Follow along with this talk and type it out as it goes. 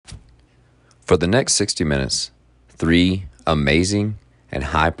For the next 60 minutes, 3 amazing and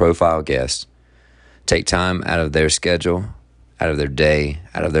high-profile guests take time out of their schedule, out of their day,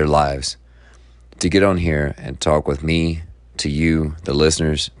 out of their lives to get on here and talk with me, to you, the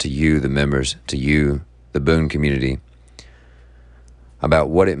listeners, to you, the members, to you, the Boone community, about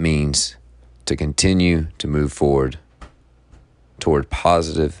what it means to continue to move forward toward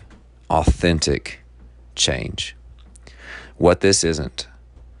positive, authentic change. What this isn't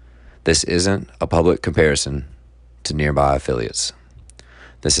a public comparison to nearby affiliates.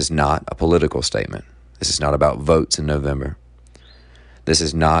 This is not a political statement. This is not about votes in November. This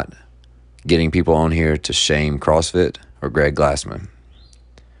is not getting people on here to shame CrossFit or Greg Glassman.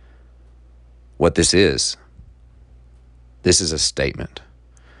 What this is a statement.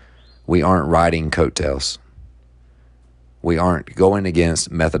 We aren't riding coattails. We aren't going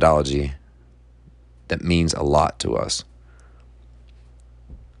against methodology that means a lot to us.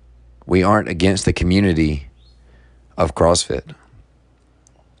 We aren't against the community of CrossFit.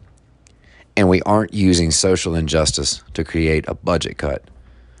 And we aren't using social injustice to create a budget cut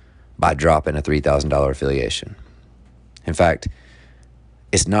by dropping a $3,000 affiliation. In fact,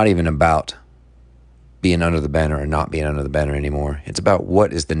 it's not even about being under the banner or not being under the banner anymore. It's about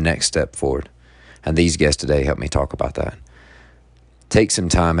what is the next step forward. And these guests today help me talk about that. Take some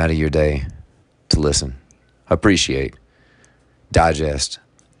time out of your day to listen, appreciate, digest,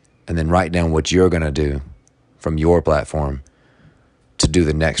 and then write down what you're going to do from your platform to do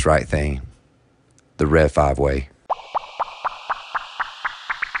the next right thing, the RevFive way.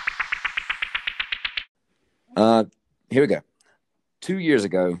 Here we go. 2 years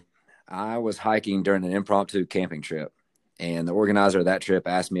ago, I was hiking during an impromptu camping trip, and the organizer of that trip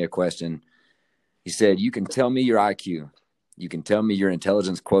asked me a question. He said, "You can tell me your IQ. You can tell me your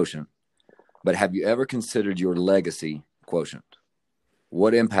intelligence quotient, but have you ever considered your legacy quotient?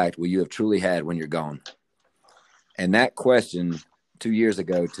 What impact will you have truly had when you're gone?" And that question 2 years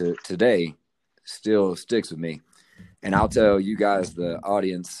ago to today still sticks with me. And I'll tell you guys, the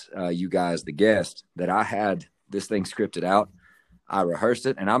audience, you guys, the guest, that I had this thing scripted out. I rehearsed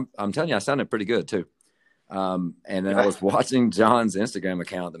it, and I'm telling you, I sounded pretty good too. And then I was watching John's Instagram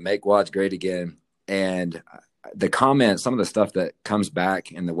account, the Make Watch Great Again, and the comments, some of the stuff that comes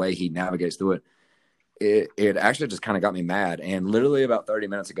back and the way he navigates through it actually just kind of got me mad. And literally about 30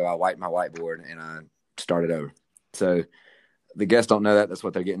 minutes ago, I wiped my whiteboard and I started over. So the guests don't know that. That's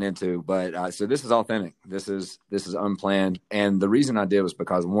what they're getting into. But so this is authentic. This is unplanned. And the reason I did was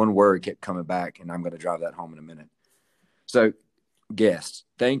because one word kept coming back, and I'm going to drive that home in a minute. So guests,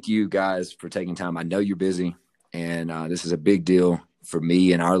 thank you guys for taking time. I know you're busy, and this is a big deal for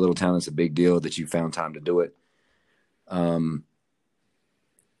me and our little town. It's a big deal that you found time to do it.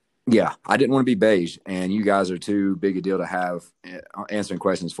 Yeah, I didn't want to be beige, and you guys are too big a deal to have answering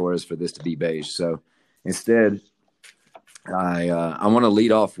questions for us for this to be beige. So instead, I want to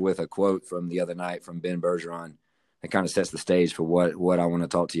lead off with a quote from the other night from Ben Bergeron that kind of sets the stage for what I want to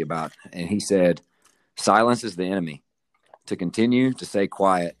talk to you about. And he said, "Silence is the enemy. To continue to stay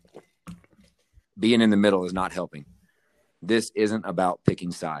quiet, being in the middle is not helping. This isn't about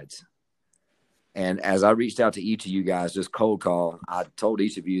picking sides." And as I reached out to each of you guys, just cold call, I told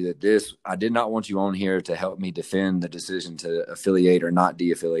each of you that I did not want you on here to help me defend the decision to affiliate or not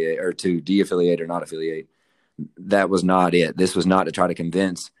de-affiliate, or to de-affiliate or not affiliate. That was not it. This was not to try to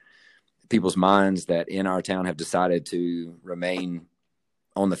convince people's minds that in our town have decided to remain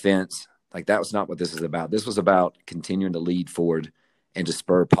on the fence. Like, that was not what this is about. This was about continuing to lead forward and to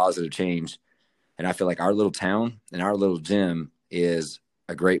spur positive change. And I feel like our little town and our little gym is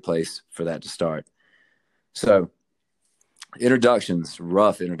a great place for that to start. So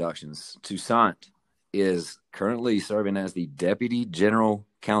rough introductions. Toussaint is currently serving as the Deputy General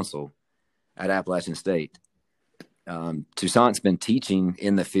Counsel at Appalachian State. Toussaint's been teaching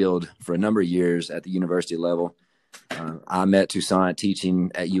in the field for a number of years at the university level. I met Toussaint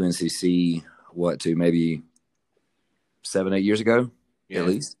teaching at UNCC, maybe 7-8 years ago, at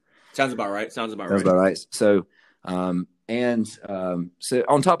least. Sounds about right. So, so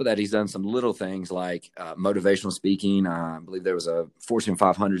on top of that, he's done some little things like motivational speaking. I believe there was a Fortune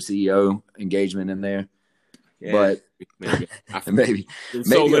 500 CEO engagement in there. Yeah, but maybe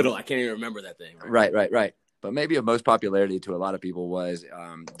so little, I can't even remember that thing. Right. But maybe of most popularity to a lot of people was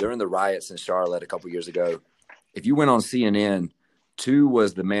during the riots in Charlotte a couple years ago. If you went on CNN, Tu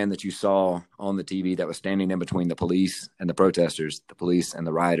was the man that you saw on the TV that was standing in between the police and the protesters, the police and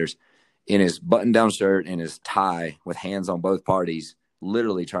the rioters, in his button-down shirt and his tie with hands on both parties,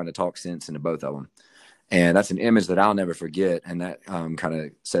 literally trying to talk sense into both of them. And that's an image that I'll never forget, and that kind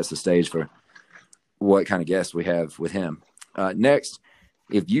of sets the stage for what kind of guests we have with him. Next,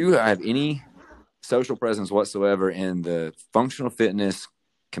 if you have any social presence whatsoever in the functional fitness,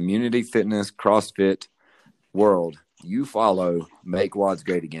 community fitness, CrossFit world, you follow Make WODs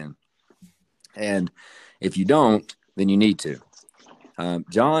Great Again. And if you don't, then you need to.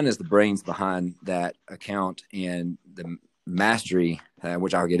 John is the brains behind that account and the mastery,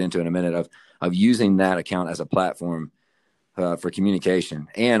 which I'll get into in a minute, of using that account as a platform for communication.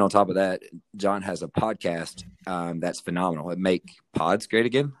 And on top of that, John has a podcast that's phenomenal. It Make Pods Great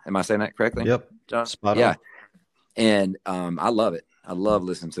Again. Am I saying that correctly? Yep. John? Spot yeah. on. And I love it. I love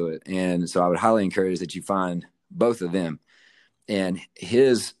listening to it. And so I would highly encourage that you find both of them. And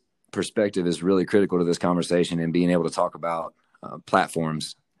his perspective is really critical to this conversation and being able to talk about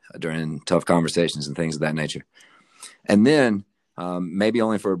platforms during tough conversations and things of that nature. And then maybe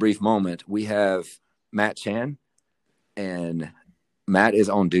only for a brief moment, we have Matt Chan. And Matt is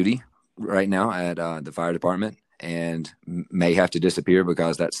on duty right now at the fire department and may have to disappear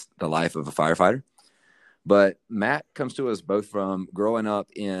because that's the life of a firefighter. But Matt comes to us both from growing up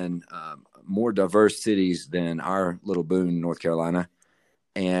in more diverse cities than our little Boone, North Carolina,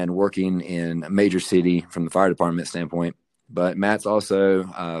 and working in a major city from the fire department standpoint. But Matt's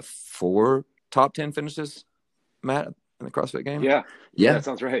also 4 top 10 finishes, Matt, in the CrossFit game. Yeah, that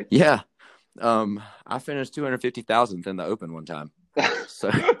sounds right. Yeah. I finished 250,000th in the open one time.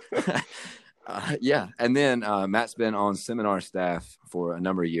 So, yeah. And then Matt's been on seminar staff for a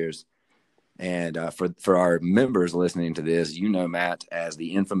number of years. And for our members listening to this, you know Matt as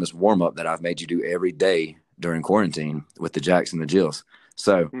the infamous warm-up that I've made you do every day during quarantine with the Jacks and the Jills.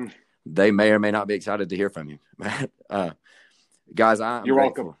 So they may or may not be excited to hear from you, Matt. Guys, You're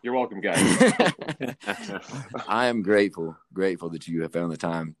welcome. You're welcome, guys. I am grateful that you have found the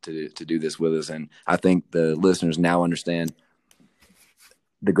time to do this with us. And I think the listeners now understand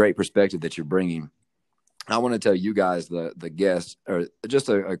the great perspective that you're bringing. I want to tell you guys, the guests, or just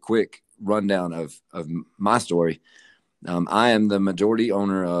a quick rundown of my story. I am the majority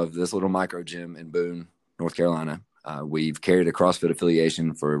owner of this little micro gym in Boone, North Carolina. We've carried a CrossFit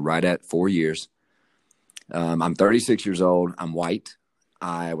affiliation for right at 4 years. I'm 36 years old. I'm white.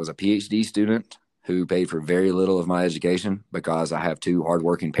 I was a PhD student who paid for very little of my education because I have 2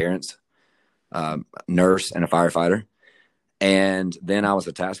 hardworking parents, nurse and a firefighter. And then I was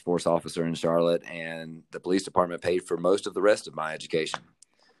a task force officer in Charlotte, and the police department paid for most of the rest of my education.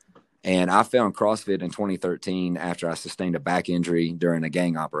 And I found CrossFit in 2013 after I sustained a back injury during a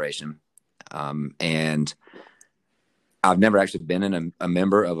gang operation. And I've never actually been a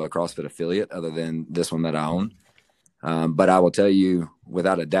member of a CrossFit affiliate other than this one that I own. But I will tell you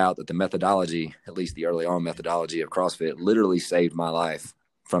without a doubt that the methodology, at least the early on methodology of CrossFit, literally saved my life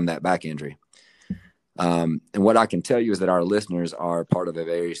from that back injury. And what I can tell you is that our listeners are part of a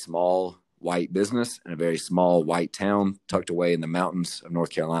very small white business in a very small white town tucked away in the mountains of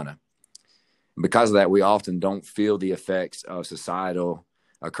North Carolina. And because of that, we often don't feel the effects of societal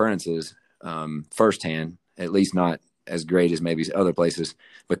occurrences firsthand, at least not as great as maybe other places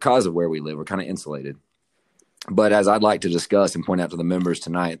because of where we live. We're kind of insulated. But as I'd like to discuss and point out to the members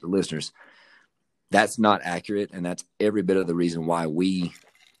tonight, the listeners, that's not accurate. And that's every bit of the reason why we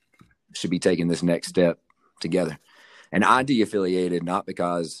should be taking this next step together. And I de-affiliated not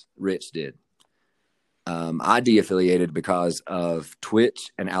because Rich did. I de-affiliated because of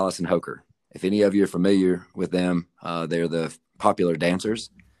Twitch and Allison Hoker. If any of you are familiar with them, they're the popular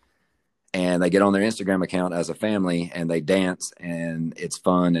dancers. And they get on their Instagram account as a family and they dance, and it's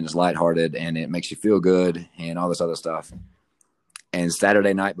fun and it's lighthearted and it makes you feel good and all this other stuff. And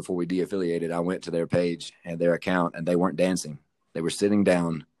Saturday night before we de-affiliated, I went to their page and their account, and they weren't dancing. They were sitting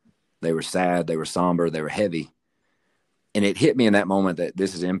down. They were sad. They were somber. They were heavy. And it hit me in that moment that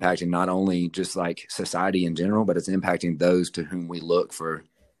this is impacting not only just like society in general, but it's impacting those to whom we look for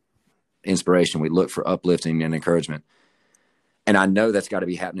inspiration. We look for uplifting and encouragement. And I know that's got to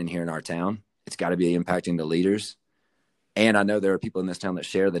be happening here in our town. It's got to be impacting the leaders. And I know there are people in this town that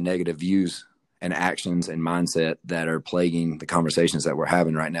share the negative views and actions and mindset that are plaguing the conversations that we're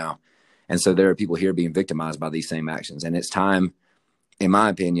having right now. And so there are people here being victimized by these same actions. And it's time, in my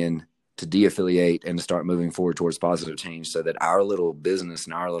opinion, to de-affiliate and to start moving forward towards positive change so that our little business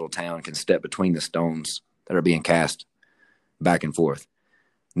and our little town can step between the stones that are being cast back and forth.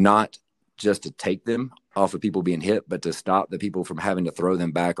 Not just to take them off of people being hit, but to stop the people from having to throw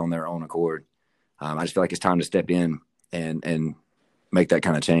them back on their own accord. I just feel like it's time to step in and make that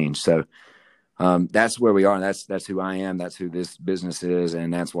kind of change. So that's where we are. And that's who I am. That's who this business is.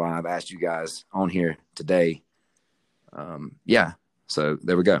 And that's why I've asked you guys on here today. So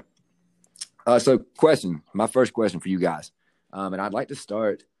there we go. So my first question for you guys. And I'd like to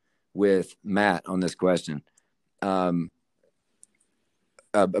start with Matt on this question.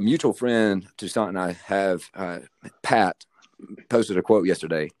 a mutual friend, Toussaint and I have, Pat, posted a quote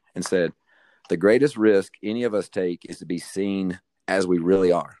yesterday and said, "The greatest risk any of us take is to be seen as we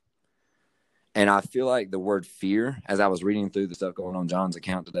really are." And I feel like the word fear, as I was reading through the stuff going on John's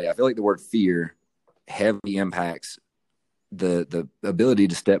account today, I feel like the word fear heavily impacts the ability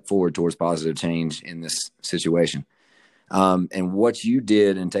to step forward towards positive change in this situation. And what you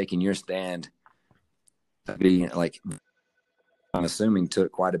did in taking your stand, being like, I'm assuming,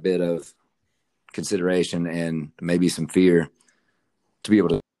 took quite a bit of consideration and maybe some fear to be able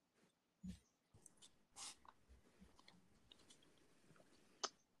to.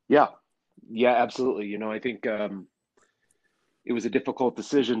 Yeah, absolutely. You know, I think it was a difficult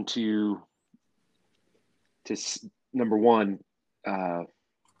decision to number one, to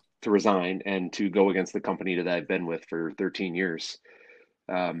resign and to go against the company that I've been with for 13 years.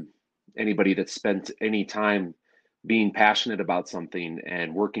 Anybody that spent any time being passionate about something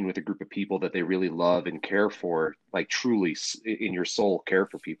and working with a group of people that they really love and care for, like truly in your soul care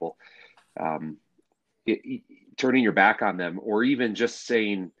for people, turning your back on them, or even just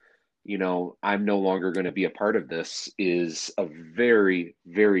saying, you know, I'm no longer going to be a part of this, is a very,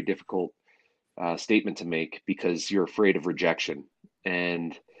 very difficult statement to make, because you're afraid of rejection.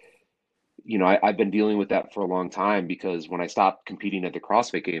 And, you know, I've been dealing with that for a long time, because when I stopped competing at the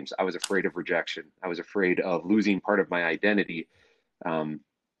CrossFit Games, I was afraid of rejection. I was afraid of losing part of my identity.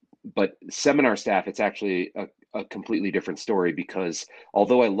 But seminar staff, it's actually a completely different story, because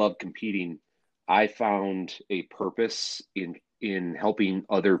although I love competing, I found a purpose in helping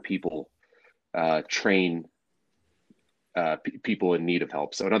other people train people in need of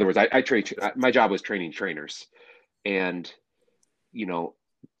help. So in other words, I train. My job was training trainers, and you know,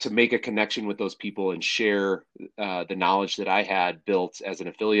 to make a connection with those people and share the knowledge that I had built as an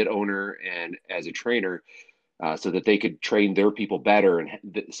affiliate owner and as a trainer, so that they could train their people better, and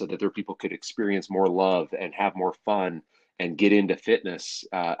so that their people could experience more love and have more fun and get into fitness.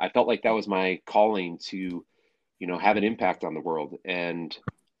 I felt like that was my calling to, you know, have an impact on the world. And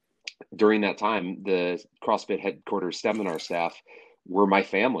during that time, the CrossFit headquarters seminar staff were my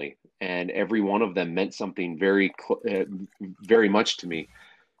family, and every one of them meant something very much to me.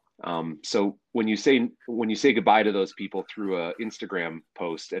 So when you say goodbye to those people through a Instagram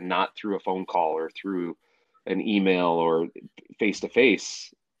post and not through a phone call or through an email or face to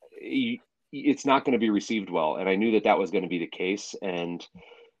face, it's not going to be received well. And I knew that was going to be the case. And,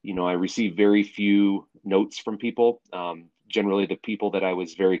 you know, I received very few notes from people. Generally, the people that I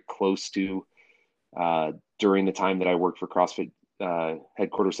was very close to during the time that I worked for CrossFit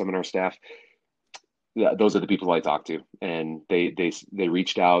headquarters seminar staff, those are the people I talked to, and they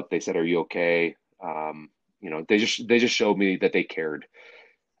reached out. They said, "Are you okay?" You know, they just showed me that they cared.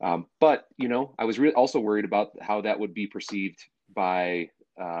 But you know, I was also worried about how that would be perceived by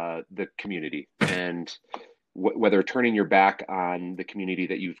the community, and whether turning your back on the community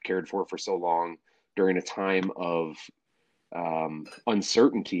that you've cared for so long during a time of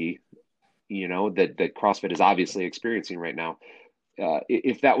uncertainty, you know, that CrossFit is obviously experiencing right now.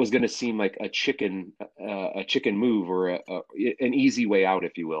 If that was going to seem like a chicken move, or an easy way out,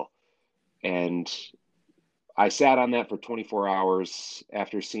 if you will. And I sat on that for 24 hours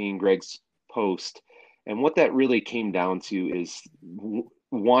after seeing Greg's post. And what that really came down to is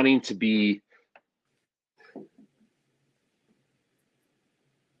wanting to be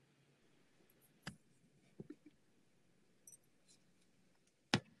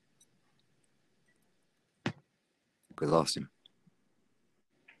We lost him.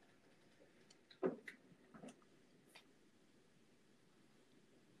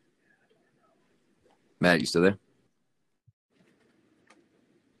 Matt, you still there?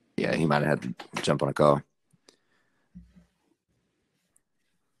 Yeah, he might have had to jump on a call.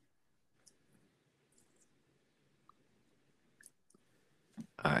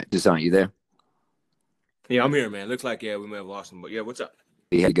 All right, Toussaint, you there? Yeah, I'm here, man. Looks like, we may have lost him, but yeah, what's up?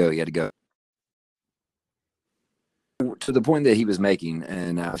 He had to go. To the point that he was making,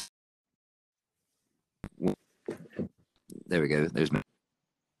 and there we go. There's Matt.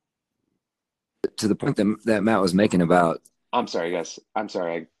 To the point that Matt was making about. I'm sorry, guys. I'm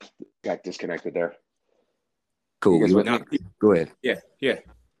sorry, I got disconnected there. Cool. Go ahead. Yeah.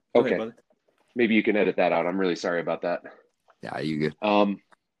 Go ahead, brother. Maybe you can edit that out. I'm really sorry about that. Yeah, you good.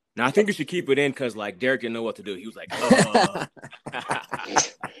 Now I think you should keep it in, because like Derek didn't know what to do. He was like,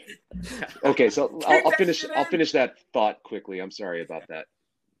 Okay, so I'll finish that thought quickly. I'm sorry about that.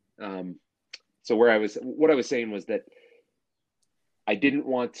 So what I was saying was that I didn't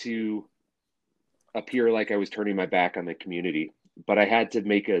want to appear like I was turning my back on the community, but I had to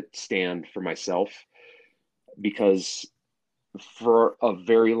make a stand for myself, because for a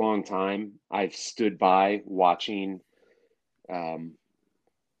very long time, I've stood by watching um,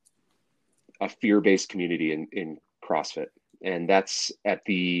 a fear-based community in CrossFit, and that's at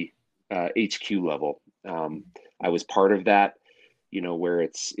the HQ level. I was part of that, where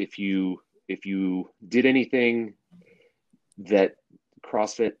it's if you did anything that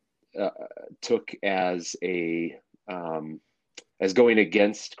CrossFit uh, took as going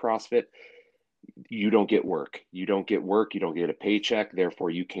against CrossFit, you don't get work. You don't get work. You don't get a paycheck. Therefore,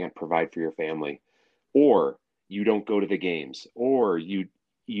 you can't provide for your family, or you don't go to the games, or you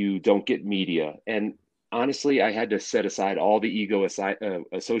don't get media. And honestly, I had to set aside all the ego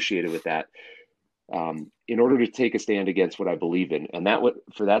associated with that in order to take a stand against what I believe in. And that, what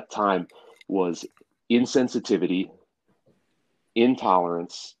for that time, was insensitivity,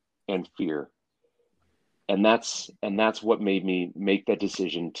 intolerance, and fear. And that's what made me make that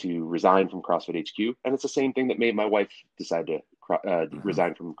decision to resign from CrossFit HQ. And it's the same thing that made my wife decide to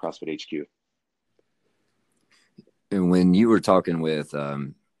resign from CrossFit HQ. And when you were talking with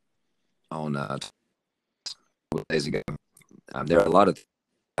on days ago, there are a lot of things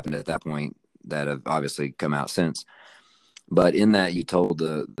that happened at that point that have obviously come out since. But in that, you told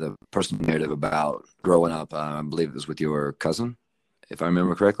the personal narrative about growing up. I believe it was with your cousin, if I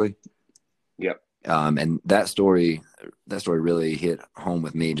remember correctly. Yep. And that story really hit home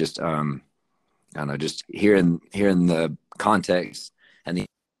with me. Just I don't know, just hearing the context and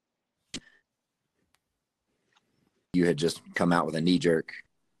you had just come out with a knee jerk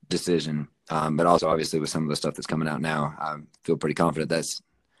decision, but also obviously with some of the stuff that's coming out now, I feel pretty confident that's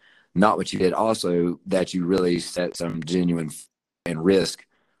not what you did. Also, that you really set some genuine and risk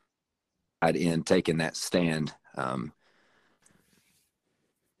in taking that stand.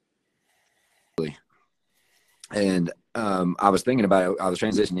 And I was thinking about it. I was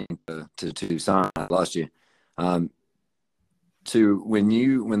transitioning to Toussaint. I lost you. To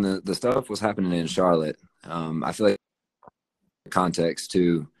when the stuff was happening in Charlotte, I feel like context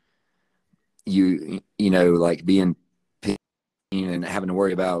to you know, like being and having to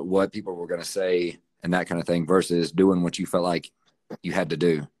worry about what people were going to say and that kind of thing versus doing what you felt like you had to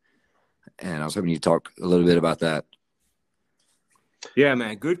do. And I was hoping you'd talk a little bit about that. Yeah,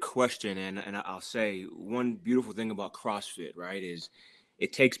 man, good question. And I'll say one beautiful thing about CrossFit, right, is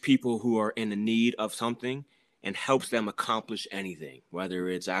it takes people who are in the need of something and helps them accomplish anything, whether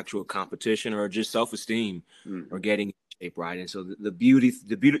it's actual competition or just self-esteem or getting in shape, right? And so the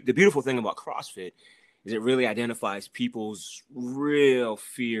beautiful thing about CrossFit is it really identifies people's real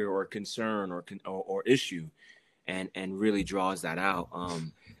fear or concern or issue, and really draws that out.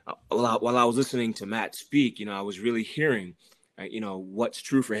 While I was listening to Matt speak, I was really hearing, what's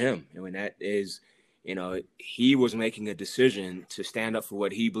true for him. And when that is, he was making a decision to stand up for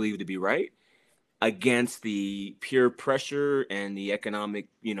what he believed to be right against the peer pressure and the economic,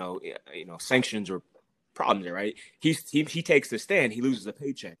 sanctions or problems there, right? He takes the stand, he loses a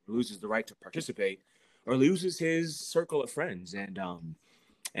paycheck, loses the right to participate, or loses his circle of friends. And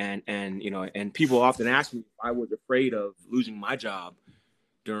people often ask me if I was afraid of losing my job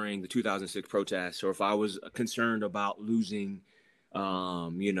during the 2006 protests, or if I was concerned about losing,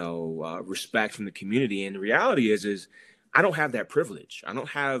 respect from the community. And the reality is I don't have that privilege. I don't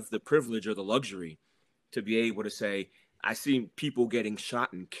have the privilege or the luxury to be able to say, I see people getting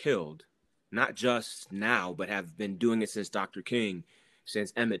shot and killed, not just now, but have been doing it since Dr. King,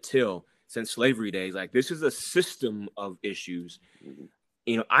 since Emmett Till, since slavery days. Like, this is a system of issues.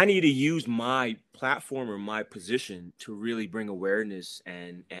 I need to use my platform or my position to really bring awareness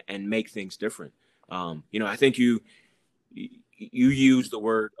and make things different. I think you used the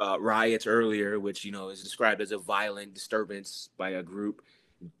word riots earlier, which, is described as a violent disturbance by a group.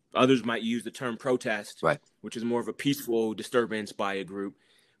 Others might use the term protest, Right, which is more of a peaceful disturbance by a group.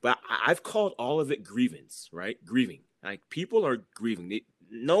 But I've called all of it grievance, right? Grieving. Like, people are grieving.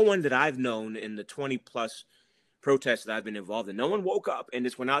 No one that I've known in the 20 plus protests that I've been involved in, no one woke up and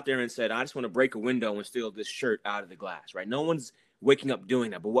just went out there and said, I just want to break a window and steal this shirt out of the glass, right? No one's waking up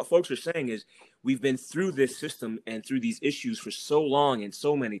doing that. But what folks are saying is, we've been through this system and through these issues for so long and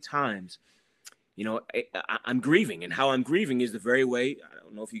so many times. I'm grieving, and how I'm grieving is the very way. I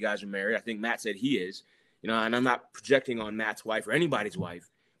don't know if you guys are married. I think Matt said he is, and I'm not projecting on Matt's wife or anybody's wife.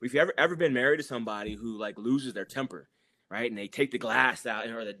 But if you ever been married to somebody who like loses their temper, right? And they take the glass out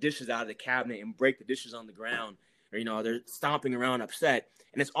or the dishes out of the cabinet and break the dishes on the ground, or, they're stomping around upset.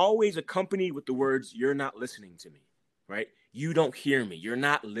 And it's always accompanied with the words, you're not listening to me, right? You don't hear me. You're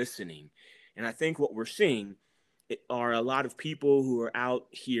not listening. And I think what we're seeing are a lot of people who are out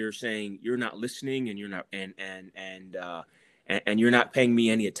here saying, you're not listening, and you're not, and you're not paying me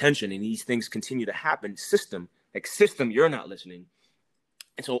any attention. And these things continue to happen. System, like system, you're not listening.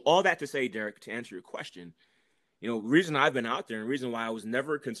 And so all that to say, Derek, to answer your question, you know, the reason I've been out there and the reason why I was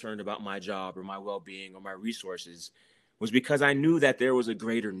never concerned about my job or my well-being or my resources was because I knew that there was a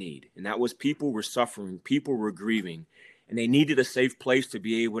greater need. And that was people were suffering, people were grieving, and they needed a safe place to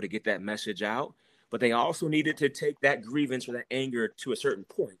be able to get that message out. But they also needed to take that grievance or that anger to a certain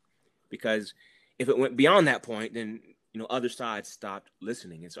point, because if it went beyond that point, then, you know, other sides stopped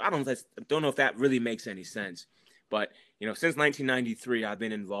listening. And so I don't know if that really makes any sense. But, you know, since 1993, I've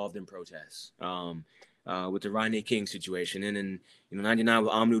been involved in protests. With the Rodney King situation. And in 99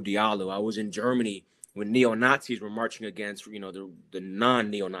 with Amadou Diallo, I was in Germany when neo-Nazis were marching against, you know, the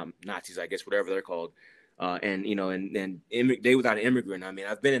non-neo-Nazis, I guess, whatever they're called. And Day Without an Immigrant. I mean,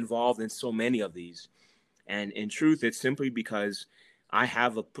 I've been involved in so many of these. And in truth, it's simply because I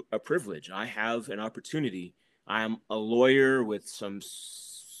have a privilege. I have an opportunity. I'm a lawyer with some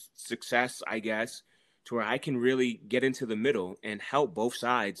success, I guess, to where I can really get into the middle and help both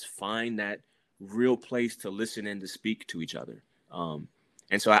sides find that real place to listen and to speak to each other.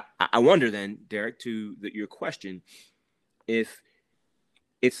 And so I wonder then, Derek, to your question, if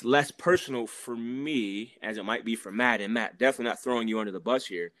it's less personal for me as it might be for Matt, and Matt, definitely not throwing you under the bus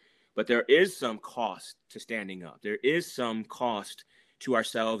here, but there is some cost to standing up. There is some cost to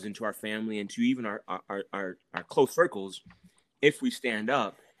ourselves and to our family and to even our close circles if we stand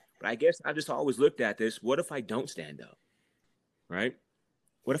up. But I guess I just always looked at this. What if I don't stand up? Right?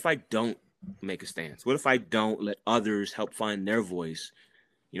 What if I don't make a stance? What if I don't let others help find their voice?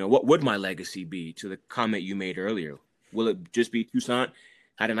 You know, what would my legacy be, to the comment you made earlier? Will it just be Toussaint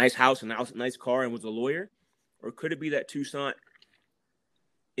had a nice house and a nice car and was a lawyer? Or could it be that Toussaint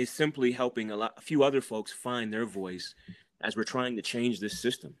is simply helping a few other folks find their voice as we're trying to change this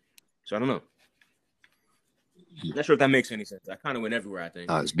system? So I don't know. I'm not sure if that makes any sense. I kind of went everywhere, I think.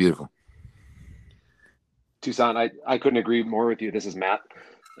 It's beautiful. Toussaint, I couldn't agree more with you. This is Matt.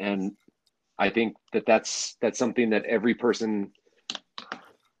 And I think that's something that every person,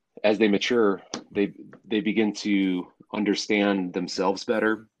 as they mature, they begin to understand themselves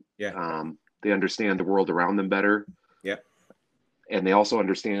better. Yeah. They understand the world around them better. Yeah. And they also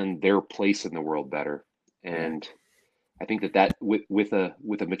understand their place in the world better. And I think that with a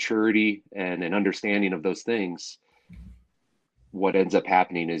maturity and an understanding of those things, what ends up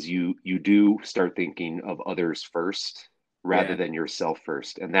happening is you do start thinking of others first rather than yourself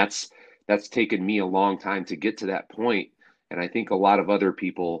first. And that's taken me a long time to get to that point. And I think a lot of other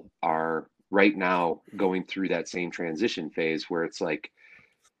people are right now going through that same transition phase where it's like,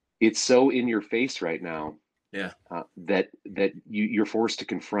 it's so in your face right now that you're forced to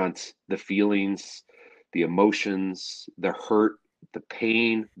confront the feelings, the emotions, the hurt, the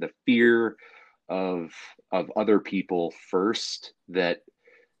pain, the fear of other people first,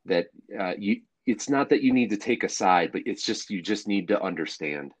 it's not that you need to take a side, but it's just, you just need to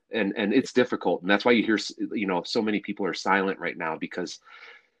understand. And it's difficult. And that's why you hear, you know, so many people are silent right now, because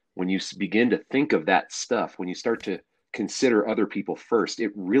when you begin to think of that stuff, when you start to consider other people first,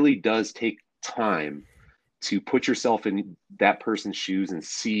 it really does take time to put yourself in that person's shoes and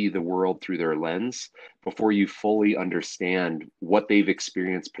see the world through their lens before you fully understand what they've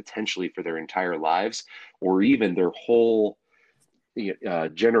experienced potentially for their entire lives, or even their whole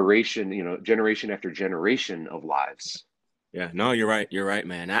generation after generation of lives. Yeah, no, you're right,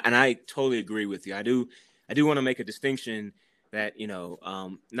 man. And I totally agree with you. I do want to make a distinction that, you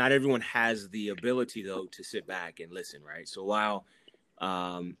know, not everyone has the ability, though, to sit back and listen, right? So while,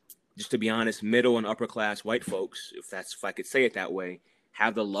 just to be honest, middle and upper class white folks, if I could say it that way,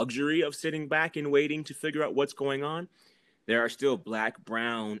 have the luxury of sitting back and waiting to figure out what's going on, there are still Black,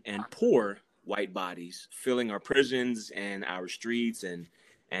 brown, and poor white bodies filling our prisons and our streets and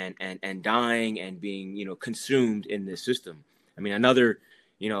dying and being, you know, consumed in this system. I mean, another,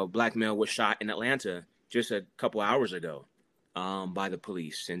 you know, Black male was shot in Atlanta just a couple hours ago by the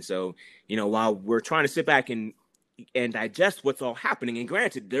police. And so, you know, while we're trying to sit back and digest what's all happening, and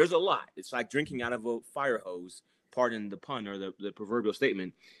granted, there's a lot. It's like drinking out of a fire hose, pardon the pun or the proverbial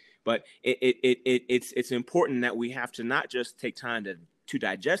statement. But it's important that we have to not just take time to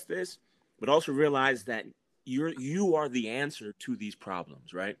digest this, but also realize that you are the answer to these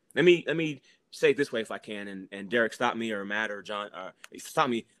problems, right? Let me say it this way, if I can, and Derek, stop me, or Matt, or John, stop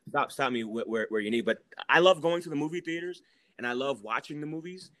me where you need. But I love going to the movie theaters, and I love watching the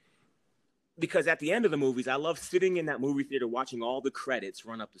movies, because at the end of the movies, I love sitting in that movie theater watching all the credits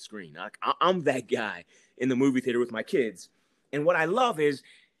run up the screen. I'm that guy in the movie theater with my kids, and what I love is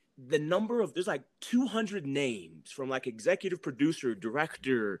the number of, there's like 200 names, from like executive producer,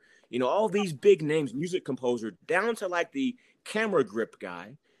 director, you know, all these big names, music composer, down to like the camera grip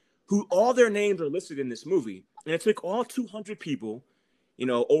guy, who all their names are listed in this movie. And it took all 200 people,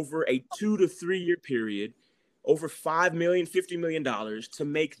 over a 2 to 3 year period, over $5 million, $50 million to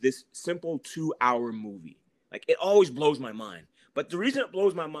make this simple 2-hour movie. Like, it always blows my mind. But the reason it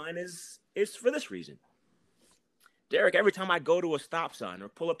blows my mind is for this reason. Derek, every time I go to a stop sign or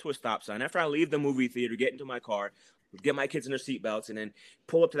pull up to a stop sign, after I leave the movie theater, get into my car, get my kids in their seatbelts, and then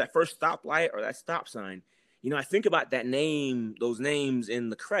pull up to that first stoplight or that stop sign, I think about that name, those names in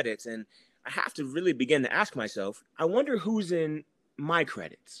the credits, and I have to really begin to ask myself, I wonder who's in my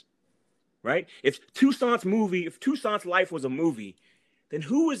credits, right? If Toussaint's life was a movie, then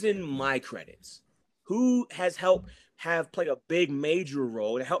who is in my credits? Who has played a big major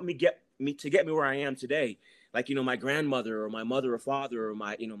role to help me get me where I am today? Like, my grandmother or my mother or father or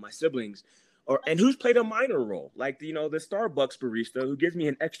my siblings, and who's played a minor role? Like, the Starbucks barista who gives me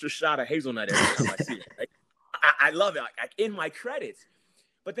an extra shot of hazelnut every time I see it. Like, I love it, like in my credits.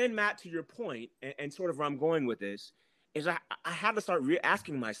 But then, Matt, to your point, and sort of where I'm going with this, is I had to start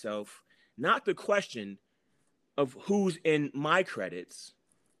asking myself, not the question of who's in my credits,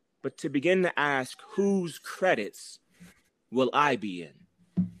 but to begin to ask whose credits will I be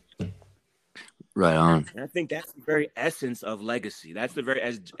in? Right on. And I think that's the very essence of legacy. That's the very,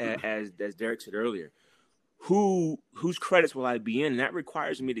 as Derek said earlier, whose credits will I be in? And that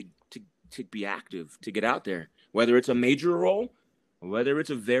requires me to be active, to get out there, whether it's a major role or whether it's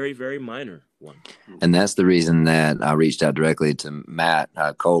a very, very minor one. And that's the reason that I reached out directly to Matt,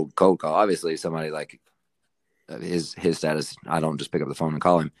 cold call. Obviously, somebody like his status, I don't just pick up the phone and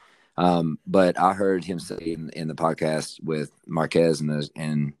call him. But I heard him say in the podcast with Marquez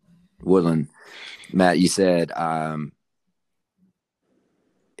and Woodland, Matt, you said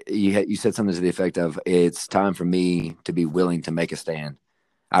you said something to the effect of, it's time for me to be willing to make a stand.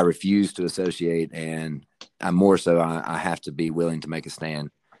 I refuse to associate, and I'm more so I have to be willing to make a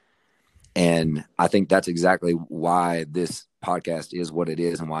stand. And I think that's exactly why this podcast is what it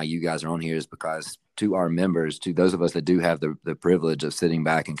is and why you guys are on here, is because to our members, to those of us that do have the privilege of sitting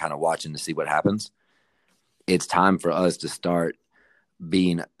back and kind of watching to see what happens, it's time for us to start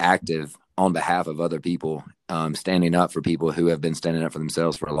being active on behalf of other people, standing up for people who have been standing up for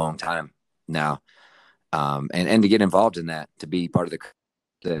themselves for a long time now, and to get involved in that, to be part of the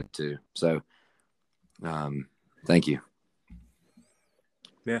too. So thank you.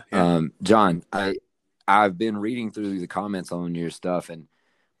 Yeah. John, I've been reading through the comments on your stuff, and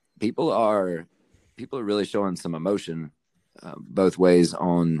people are really showing some emotion both ways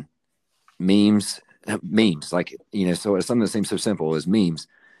on memes, like, so it's something that seems so simple as memes,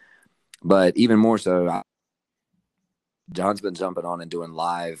 but even more so, John's been jumping on and doing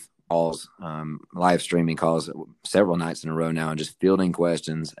live calls, live streaming calls several nights in a row now, and just fielding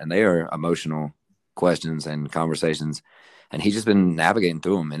questions, and they are emotional questions and conversations, and he's just been navigating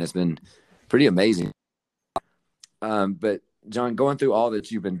through them, and it's been pretty amazing. But John, going through all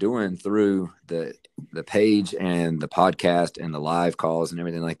that you've been doing through the page and the podcast and the live calls and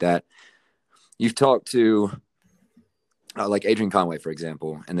everything like that, you've talked to like Adrian Conway, for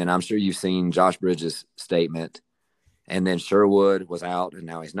example, and then I'm sure you've seen Josh Bridges' statement, and then Sherwood was out and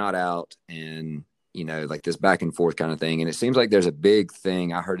now he's not out, and like this back and forth kind of thing. And it seems like there's a big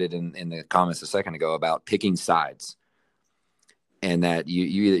thing. I heard it in the comments a second ago about picking sides, and that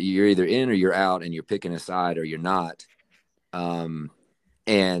you're either in or you're out, and you're picking a side or you're not.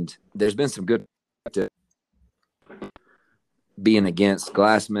 And there's been some good being against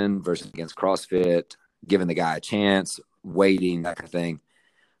Glassman versus against CrossFit, giving the guy a chance, waiting, that kind of thing.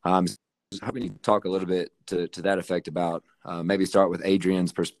 Just hoping you can talk a little bit to that effect about maybe start with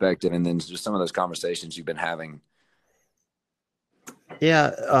Adrian's perspective, and then just some of those conversations you've been having.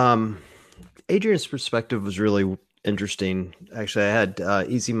 Yeah. Adrian's perspective was really interesting. Actually, I had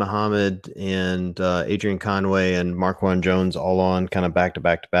Easy Muhammad and Adrian Conway and Marquand Jones all on kind of back to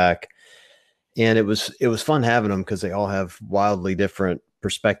back to back. And it was fun having them because they all have wildly different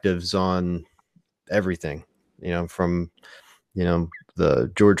perspectives on everything, from,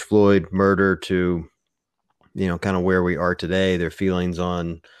 the George Floyd murder to, kind of where we are today, their feelings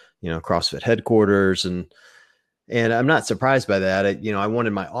on, CrossFit headquarters. And I'm not surprised by that. I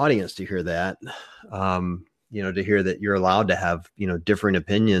wanted my audience to hear that, to hear that you're allowed to have, different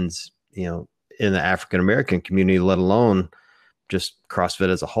opinions, in the African-American community, let alone just CrossFit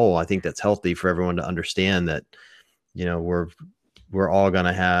as a whole. I think that's healthy for everyone to understand that, we're all going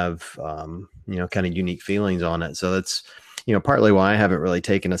to have, kind of unique feelings on it. So that's, partly why I haven't really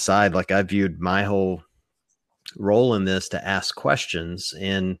taken a side. Like, I viewed my whole role in this to ask questions,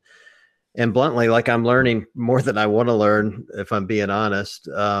 and bluntly, like, I'm learning more than I want to learn, if I'm being honest,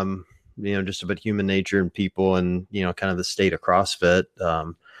 just about human nature and people and, kind of the state of CrossFit.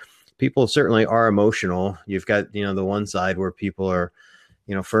 people certainly are emotional. You've got, the one side where people are,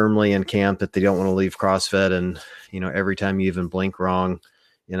 firmly in camp that they don't want to leave CrossFit. And, every time you even blink wrong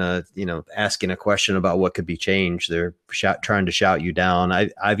asking a question about what could be changed, they're trying to shout you down.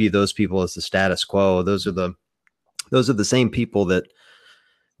 I view those people as the status quo. Those are the same people that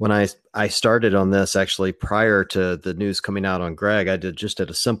when I started on this, actually prior to the news coming out on Greg, I did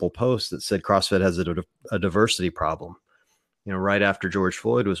a simple post that said CrossFit has a diversity problem. Right after George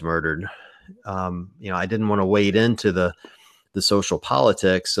Floyd was murdered, I didn't want to wade into the social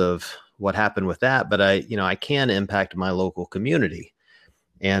politics of what happened with that, but I can impact my local community.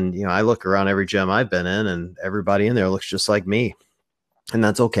 And, I look around every gym I've been in and everybody in there looks just like me. And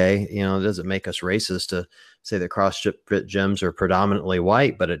that's okay. It doesn't make us racist to say that CrossFit gyms are predominantly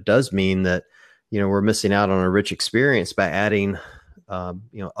white, but it does mean that, we're missing out on a rich experience by adding,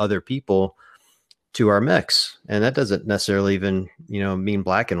 other people to our mix. And that doesn't necessarily even, mean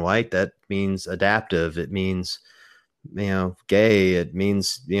black and white. That means adaptive. It means, gay. It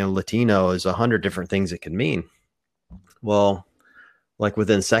means, Latino. Is 100 different things it can mean. Well, like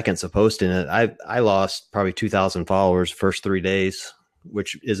within seconds of posting it, I lost probably 2,000 followers first 3 days,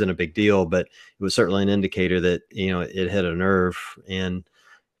 which isn't a big deal, but it was certainly an indicator that, it hit a nerve. And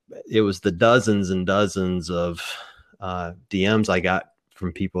it was the dozens and dozens of DMs I got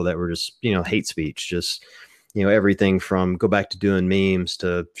from people that were just, hate speech, just, everything from go back to doing memes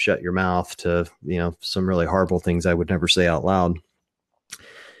to shut your mouth to, some really horrible things I would never say out loud.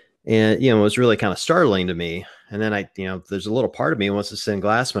 And, it was really kind of startling to me. And then there's a little part of me who wants to send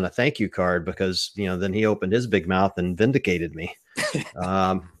Glassman a thank you card because, then he opened his big mouth and vindicated me.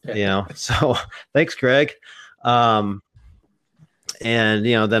 So thanks, Greg. And,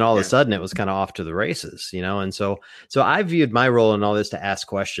 then all of a sudden it was kind of off to the races, and so I viewed my role in all this to ask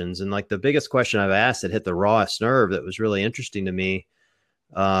questions. And like the biggest question I've asked that hit the rawest nerve that was really interesting to me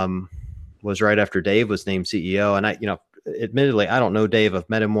was right after Dave was named CEO. And admittedly, I don't know Dave. I've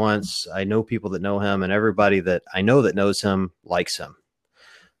met him once. I know people that know him, and everybody that I know that knows him likes him.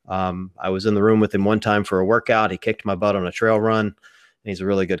 I was in the room with him one time for a workout. He kicked my butt on a trail run, and he's a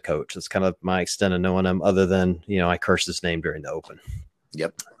really good coach. That's kind of my extent of knowing him, other than, I cursed his name during the open.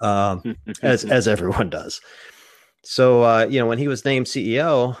 Yep. As everyone does. So, when he was named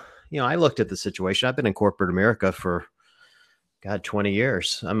CEO, I looked at the situation. I've been in corporate America for 20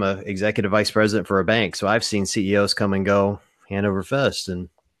 years. I'm a executive vice president for a bank. So I've seen CEOs come and go hand over fist. And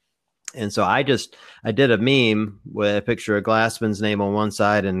so I did a meme with a picture of Glassman's name on one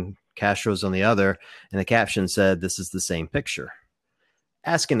side and Castro's on the other. And the caption said, "This is the same picture."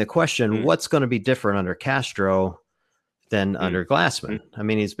 Asking the question, what's going to be different under Castro than under Glassman? I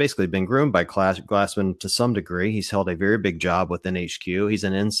mean, he's basically been groomed by Glassman to some degree. He's held a very big job within HQ. He's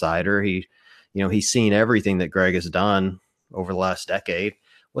an insider. He's seen everything that Greg has done over the last decade.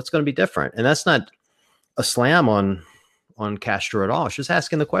 What's going to be different? And that's not a slam on Castro at all. It's just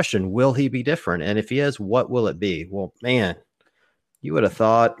asking the question, will he be different? And if he is, what will it be? Well, man, you would have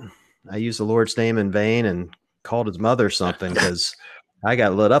thought I used the Lord's name in vain and called his mother something, because I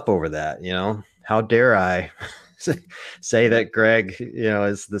got lit up over that. How dare I say that Greg,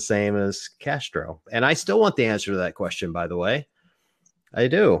 is the same as Castro? And I still want the answer to that question, by the way. I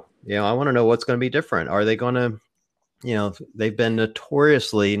do. I want to know what's going to be different. Are they going to, they've been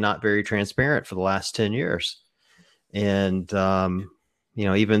notoriously not very transparent for the last 10 years. And,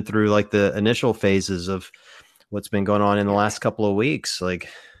 even through like the initial phases of what's been going on in the last couple of weeks, like,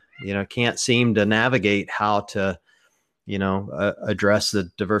 can't seem to navigate how to, address the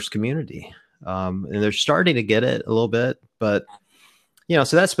diverse community. And they're starting to get it a little bit, but,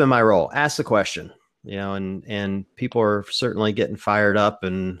 so that's been my role. Ask the question. And people are certainly getting fired up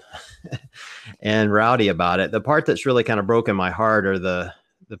and and rowdy about it. The part that's really kind of broken my heart are the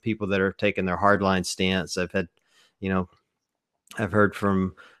people that are taking their hardline stance. I've heard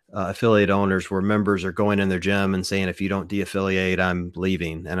from affiliate owners where members are going in their gym and saying, if you don't de-affiliate, I'm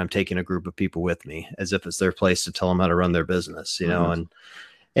leaving, and I'm taking a group of people with me, as if it's their place to tell them how to run their business, and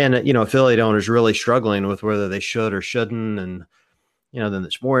affiliate owners really struggling with whether they should or shouldn't. And then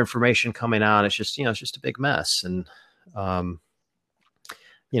there's more information coming out. It's just, it's just a big mess. And, so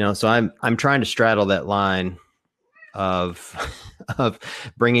I'm trying to straddle that line of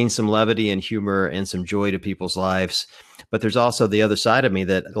bringing some levity and humor and some joy to people's lives. But there's also the other side of me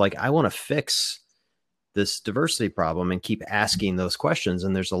that, like, I want to fix this diversity problem and keep asking those questions.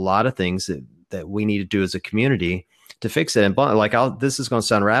 And there's a lot of things that we need to do as a community to fix it. And this is going to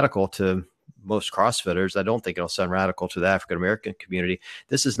sound radical to most CrossFitters. I don't think it'll sound radical to the African-American community.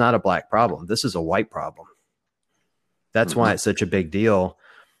 This is not a black problem. This is a white problem. That's why it's such a big deal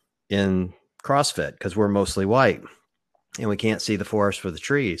in CrossFit, because we're mostly white. and we can't see the forest for the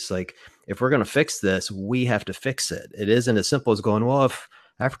trees. Like, if we're going to fix this, we have to fix it. It isn't as simple as going, well, if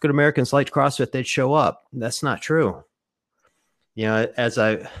African Americans liked CrossFit, they'd show up. That's not true. You know, as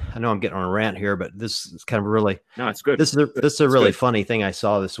I know I'm getting on a rant here, but this is kind of really, No, it's good. This is a really funny thing I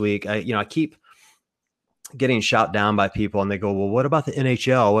saw this week. I keep getting shot down by people, and they go, well, what about the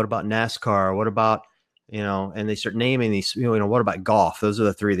NHL? What about NASCAR? What about, and they start naming these, what about golf? Those are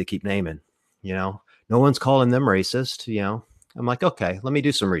the three they keep naming, no one's calling them racist. I'm like, okay, let me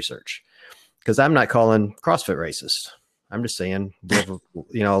do some research, because I'm not calling CrossFit racist. I'm just saying we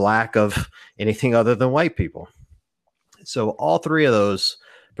have a lack of anything other than white people. So all three of those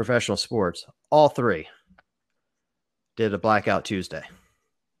professional sports, all three did a Blackout Tuesday.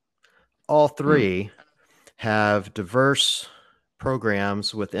 All three have diverse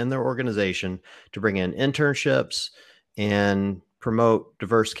programs within their organization to bring in internships and promote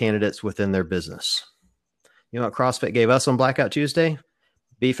diverse candidates within their business. You know what CrossFit gave us on Blackout Tuesday?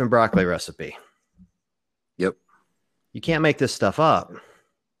 Beef and broccoli recipe. Yep. You can't make this stuff up.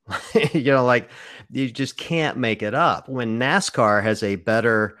 You just can't make it up. When NASCAR has a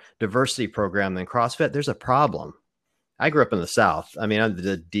better diversity program than CrossFit, there's a problem. I grew up in the South. I mean, I'm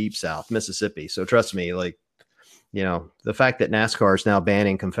the deep South, Mississippi. So trust me, the fact that NASCAR is now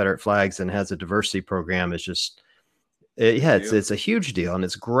banning Confederate flags and has a diversity program is just, it's a huge deal, and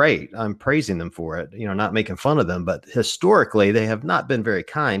it's great. I'm praising them for it, not making fun of them, but historically they have not been very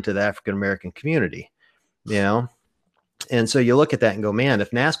kind to the African-American community, And so you look at that and go, man,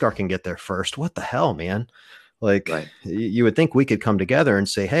 if NASCAR can get there first, what the hell, man? Right. You would think we could come together and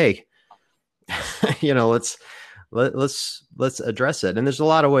say, hey, let's address it. And there's a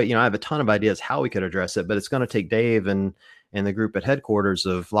lot of ways, I have a ton of ideas how we could address it, but it's going to take Dave and the group at headquarters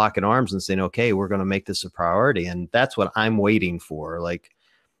of locking arms and saying, okay, we're going to make this a priority. And that's what I'm waiting for.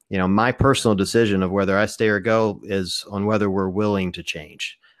 My personal decision of whether I stay or go is on whether we're willing to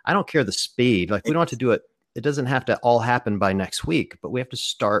change. I don't care the speed. We don't have to do it. It doesn't have to all happen by next week, but we have to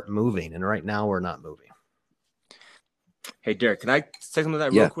start moving. And right now we're not moving. Hey, Derek, can I say something to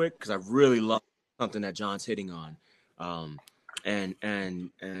that real quick? Because I really love something that John's hitting on. And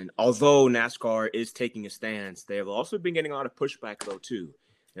although NASCAR is taking a stance, they have also been getting a lot of pushback though too.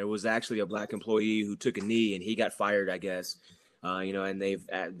 There was actually a black employee who took a knee and he got fired, I guess. And they've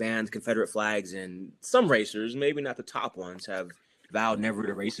banned Confederate flags, and some racers, maybe not the top ones, have vowed never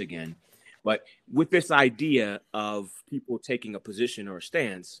to race again. But with this idea of people taking a position or a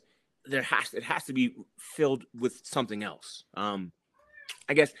stance, it has to be filled with something else. I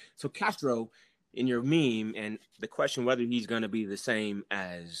guess so. Castro, in your meme, and the question whether he's going to be the same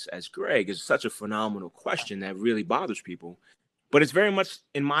as Greg is such a phenomenal question that really bothers people. But it's very much,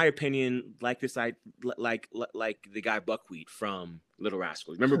 in my opinion, like this. Like the guy Buckwheat from Little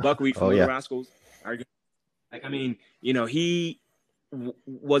Rascals. Remember Buckwheat from Little Rascals? He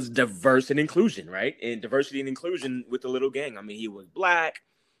was diverse and inclusion, right? And diversity and inclusion with the little gang. I mean, he was black,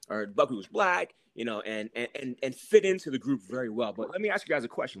 or Buckwheat was black, and fit into the group very well. But let me ask you guys a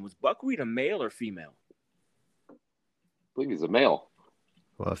question. Was Buckwheat a male or female? I believe he's a male.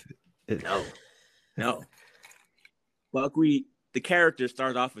 Well, No. Buckwheat, the character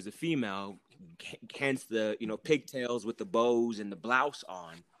started off as a female, hence the, pigtails with the bows and the blouse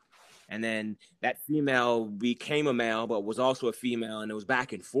on. And then that female became a male, but was also a female, and it was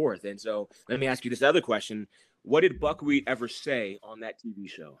back and forth. And so let me ask you this other question. What did Buckwheat ever say on that TV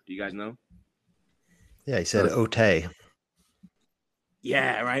show? Do you guys know? Yeah, he said Ote.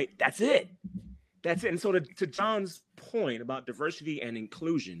 Yeah, right. That's it. And so to John's point about diversity and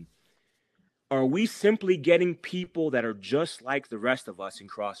inclusion, are we simply getting people that are just like the rest of us in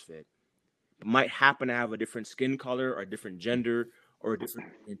CrossFit, might happen to have a different skin color or a different gender or a different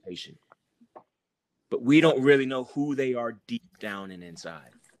orientation, but we don't really know who they are deep down and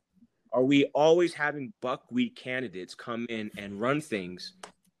inside? Are we always having buckwheat candidates come in and run things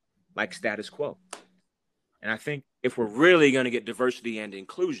like status quo? And I think if we're really going to get diversity and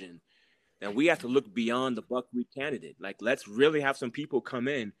inclusion, then we have to look beyond the buckwheat candidate. Let's really have some people come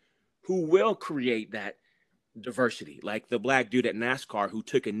in who will create that diversity, like the black dude at NASCAR who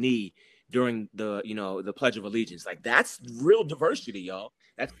took a knee during the Pledge of Allegiance. That's real diversity, y'all.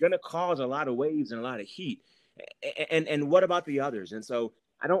 That's going to cause a lot of waves and a lot of heat. And what about the others? And so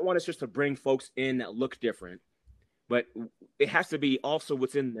I don't want us just to bring folks in that look different, but it has to be also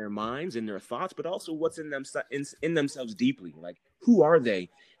what's in their minds and their thoughts, but also what's in themselves deeply. Who are they,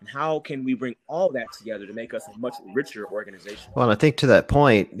 and how can we bring all that together to make us a much richer organization? Well, and I think to that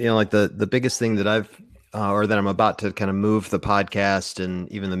point, the biggest thing that that I'm about to kind of move the podcast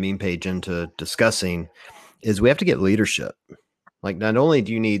and even the meme page into discussing is we have to get leadership. Not only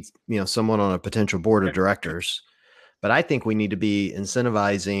do you need, someone on a potential board of directors, but I think we need to be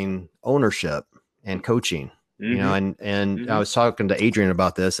incentivizing ownership and coaching. You know, and I was talking to Adrian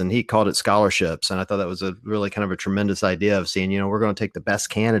about this, and he called it scholarships. And I thought that was a really kind of a tremendous idea of saying, you know, we're going to take the best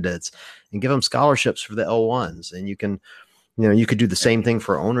candidates and give them scholarships for the L1s. And you can, you know, you could do the same thing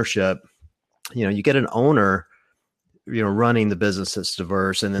for ownership. You know, you get an owner, you know, running the business that's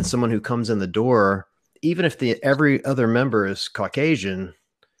diverse, and then someone who comes in the door, even if every other member is Caucasian,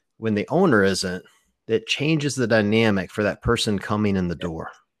 when the owner isn't, it changes the dynamic for that person coming in the door.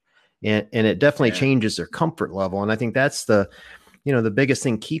 And it definitely changes their comfort level. And I think that's the, you know, the biggest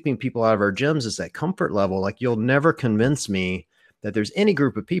thing keeping people out of our gyms is that comfort level. Like, you'll never convince me that there's any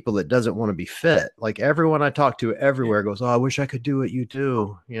group of people that doesn't want to be fit. Like, everyone I talk to everywhere goes, oh, I wish I could do what you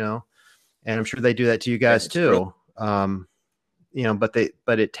do, you know, and I'm sure they do that to you guys too. You know, but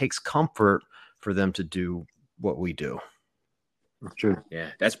it takes comfort for them to do what we do. That's true. Yeah,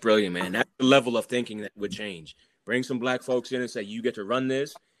 that's brilliant, man. That's the level of thinking that would change. Bring some Black folks in and say, you get to run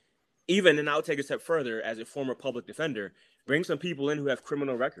this. Even, and I'll take a step further, as a former public defender, bring some people in who have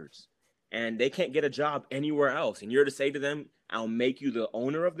criminal records and they can't get a job anywhere else. And you're to say to them, I'll make you the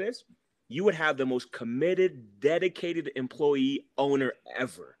owner of this. You would have the most committed, dedicated employee owner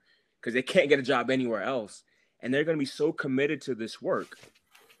ever, because they can't get a job anywhere else. And they're going to be so committed to this work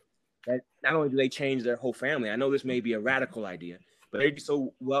that not only do they change their whole family, I know this may be a radical idea, but they'd be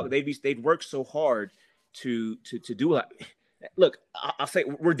so well, they'd work so hard to do it. Look, I'll say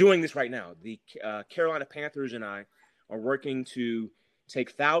we're doing this right now. The Carolina Panthers and I are working to take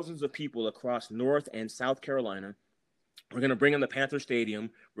thousands of people across North and South Carolina. We're going to bring in the Panther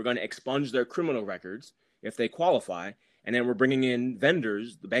Stadium. We're going to expunge their criminal records if they qualify. And then we're bringing in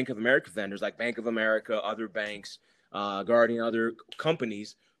vendors, the Bank of America vendors, like Bank of America, other banks, Guardian, other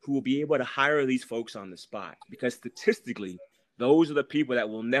companies, who will be able to hire these folks on the spot. Because statistically, those are the people that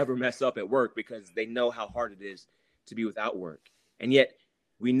will never mess up at work, because they know how hard it is to be without work. And yet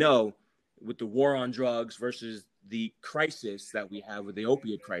we know, with the war on drugs versus the crisis that we have with the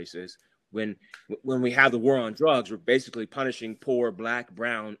opiate crisis, when we have the war on drugs, we're basically punishing poor Black,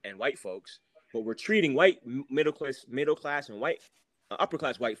 brown, and white folks, but we're treating white middle class and white upper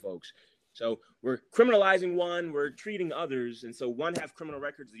class white folks. So we're criminalizing one, we're treating others, and so one have criminal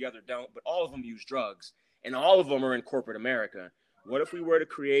records, the other don't, but all of them use drugs, and all of them are in corporate America. What if we were to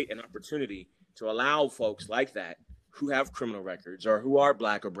create an opportunity to allow folks like that, who have criminal records or who are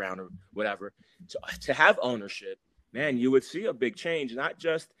Black or brown or whatever, to have ownership? Man, you would see a big change, not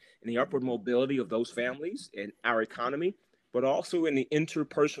just in the upward mobility of those families and our economy, but also in the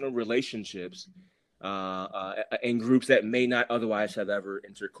interpersonal relationships in groups that may not otherwise have ever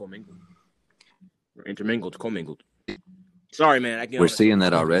commingled. Sorry, man. We're seeing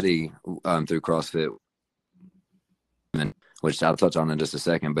that already through CrossFit, which I'll touch on in just a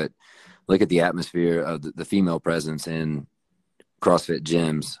second. But look at the atmosphere of the female presence in CrossFit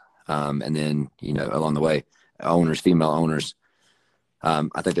gyms, and then, you know, along the way, female owners.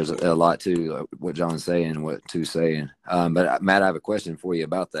 I think there's a lot to what John's saying and what Tou's saying. But Matt, I have a question for you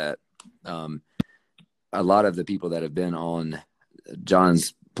about that. A lot of the people that have been on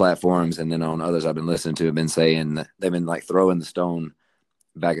John's platforms and then on others I've been listening to have been saying that they've been like throwing the stone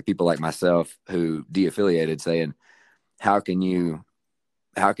back at people like myself who de-affiliated, saying, how can you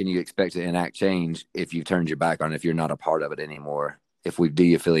expect to enact change if you've turned your back on it, if you're not a part of it anymore? If we've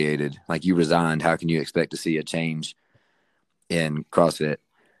de-affiliated, like you resigned, how can you expect to see a change in CrossFit?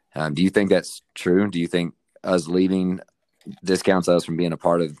 Do you think that's true? Do you think us leaving discounts us from being a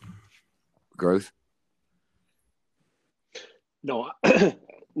part of growth? No,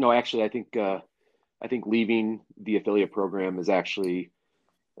 no, actually, I think leaving the affiliate program is actually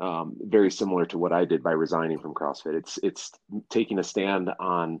very similar to what I did by resigning from CrossFit. It's taking a stand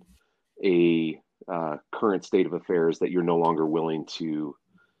on a current state of affairs that you're no longer willing to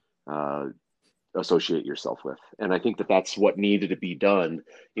associate yourself with. And I think that that's what needed to be done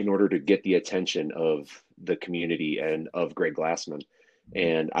in order to get the attention of the community and of Greg Glassman.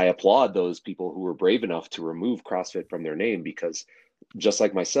 And I applaud those people who were brave enough to remove CrossFit from their name, because just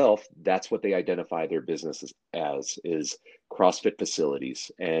like myself, that's what they identify their business as, is CrossFit facilities.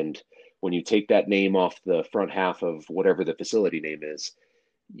 And when you take that name off the front half of whatever the facility name is,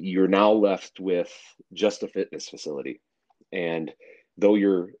 you're now left with just a fitness facility. And though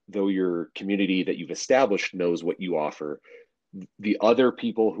your community that you've established knows what you offer, the other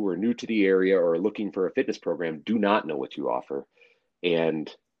people who are new to the area or are looking for a fitness program do not know what you offer.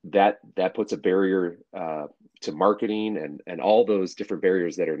 And that puts a barrier to marketing and all those different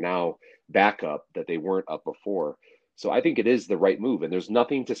barriers that are now back up that they weren't up before. So I think it is the right move. And there's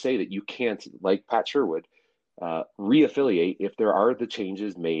nothing to say that you can't, like Pat Sherwood, re-affiliate if there are the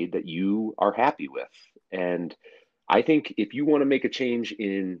changes made that you are happy with. And I think if you want to make a change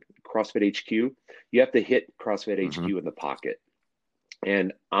in CrossFit HQ, you have to hit CrossFit HQ in the pocket.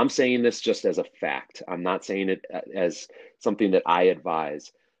 And I'm saying this just as a fact. I'm not saying it as something that I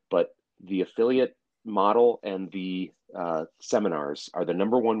advise, but the affiliate model and the seminars are the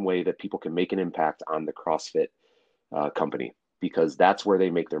number one way that people can make an impact on the CrossFit company, because that's where they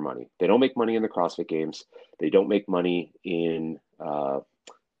make their money. They don't make money in the CrossFit Games. They don't make money in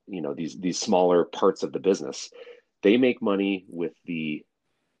these smaller parts of the business. They make money with the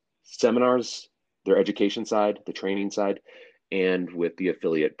seminars, their education side, the training side, and with the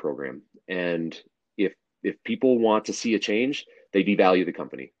affiliate program. And if people want to see a change, they devalue the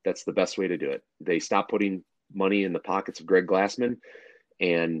company. That's the best way to do it. They stop putting money in the pockets of Greg Glassman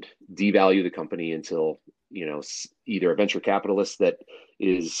and devalue the company until, either a venture capitalist that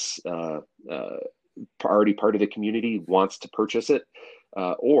is already part of the community wants to purchase it,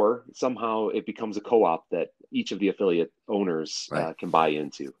 or somehow it becomes a co-op that each of the affiliate owners can buy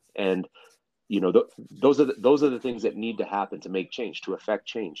into. And those are the things that need to happen to make change, to affect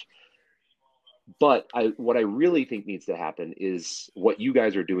change. But what I really think needs to happen is what you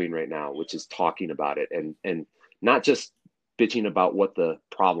guys are doing right now, which is talking about it and not just bitching about what the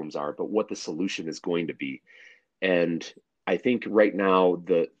problems are, but what the solution is going to be. And I think right now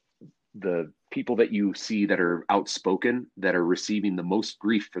the people that you see that are outspoken, that are receiving the most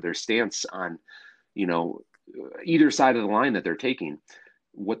grief for their stance on, either side of the line that they're taking,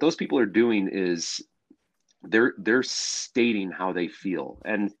 what those people are doing is they're stating how they feel,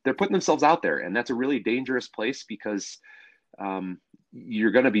 and they're putting themselves out there. And that's a really dangerous place, because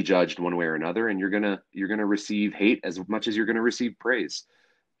you're going to be judged one way or another, and you're going to receive hate as much as you're going to receive praise.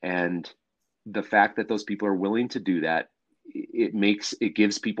 And the fact that those people are willing to do that, it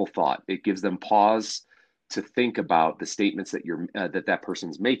gives people thought. It gives them pause to think about the statements that that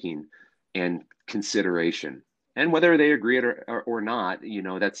person's making, and consideration. And whether they agree it or not,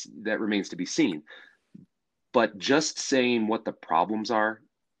 that remains to be seen. But just saying what the problems are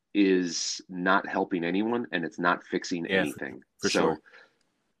is not helping anyone, and it's not fixing anything. For sure.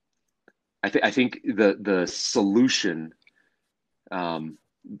 I think the solution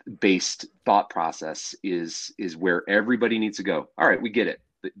based thought process is where everybody needs to go. All right, we get it.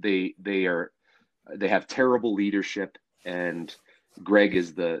 They have terrible leadership, and Greg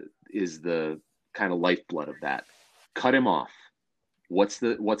is the kind of lifeblood of that. Cut him off. What's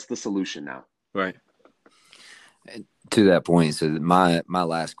the solution now? Right. And to that point, so my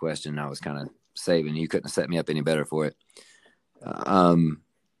last question, I was kind of saving. You couldn't have set me up any better for it.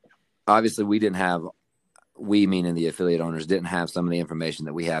 Obviously, we meaning the affiliate owners, didn't have some of the information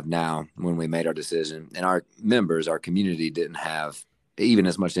that we have now when we made our decision, and our members, our community, didn't have even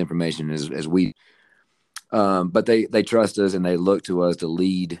as much information as we. But they trust us, and they look to us to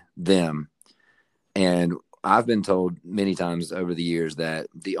lead them. And I've been told many times over the years that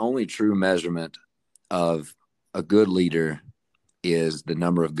the only true measurement of a good leader is the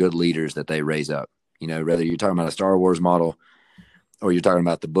number of good leaders that they raise up. Whether you're talking about a Star Wars model or you're talking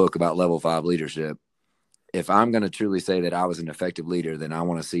about the book about level 5 leadership, if I'm going to truly say that I was an effective leader, then I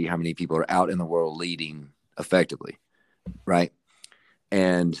want to see how many people are out in the world leading effectively. Right.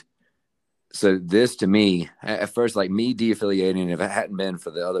 And so this, to me, at first, like me de-affiliating, if it hadn't been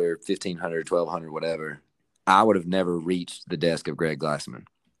for the other 1,500, 1,200, whatever, I would have never reached the desk of Greg Glassman.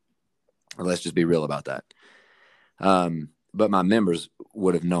 Let's just be real about that. But my members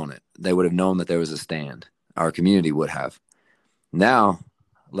would have known it. They would have known that there was a stand. Our community would have. Now,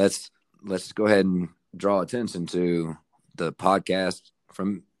 let's go ahead and draw attention to the podcast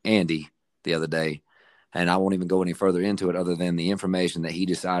from Andy the other day. And I won't even go any further into it other than the information that he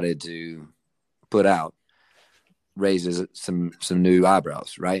decided to put out raises some new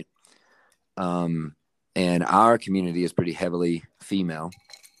eyebrows, right? And our community is pretty heavily female.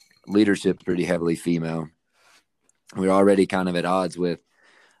 Leadership's pretty heavily female. We're already kind of at odds with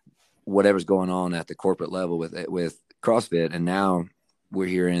whatever's going on at the corporate level with CrossFit, and now we're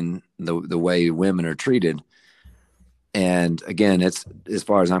hearing the way women are treated. And again, it's, as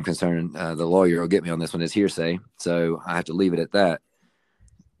far as I'm concerned, the lawyer will get me on this one, is hearsay, so I have to leave it at that.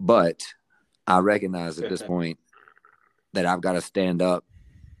 But I recognize at this point that I've got to stand up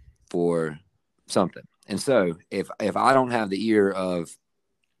for something. And so if I don't have the ear of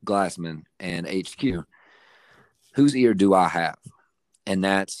Glassman and HQ, whose ear do I have? And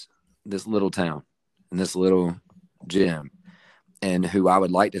that's this little town and this little gym, and who I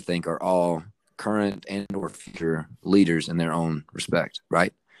would like to think are all current and or future leaders in their own respect,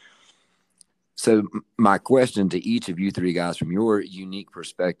 right? So my question to each of you three guys, from your unique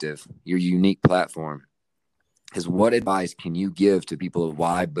perspective, your unique platform, is what advice can you give to people of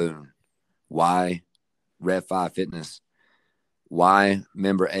why Boone? Why RevFive Fitness. Why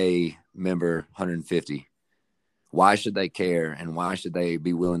member A, member 150? Why should they care, and why should they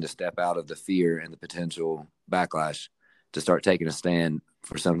be willing to step out of the fear and the potential backlash to start taking a stand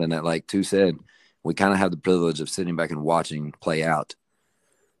for something that, like Tu said, we kind of have the privilege of sitting back and watching play out?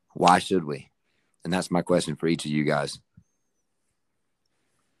 Why should we? And that's my question for each of you guys.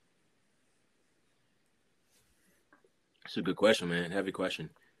 It's a good question, man. Heavy question.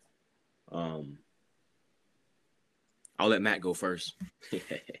 I'll let Matt go first.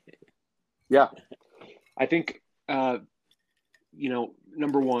 Yeah. I think, number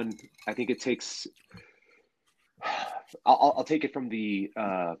one, I think it takes, I'll take it from the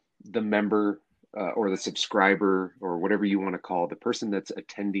member or the subscriber or whatever you want to call it, the person that's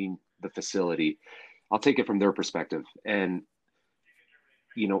attending the facility. I'll take it from their perspective. And,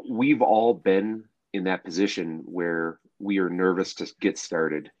 we've all been in that position where we are nervous to get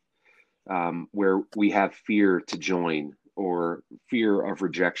started, where we have fear to join or fear of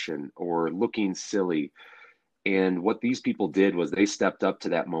rejection or looking silly. And what these people did was they stepped up to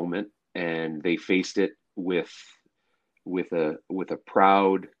that moment and they faced it with a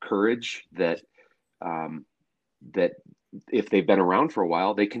proud courage that that if they've been around for a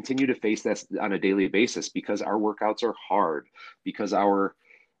while, they continue to face that on a daily basis, because our workouts are hard, because our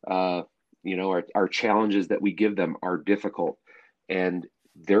challenges that we give them are difficult, and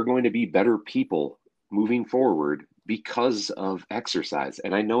they're going to be better people moving forward because of exercise.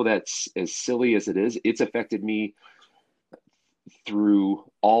 And I know that's, as silly as it is, it's affected me through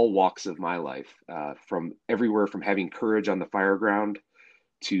all walks of my life, from everywhere from having courage on the fire ground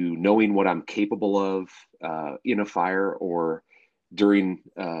to knowing what I'm capable of in a fire or during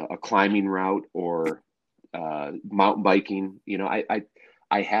a climbing route or mountain biking.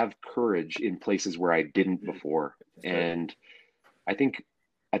 I have courage in places where I didn't before. And I think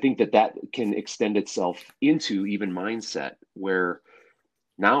that can extend itself into even mindset, where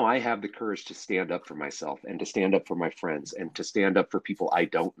now I have the courage to stand up for myself and to stand up for my friends and to stand up for people I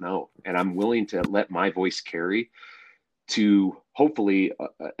don't know. And I'm willing to let my voice carry to hopefully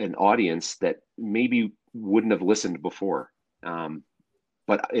an audience that maybe wouldn't have listened before.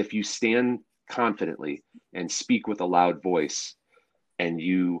 But if you stand confidently and speak with a loud voice, and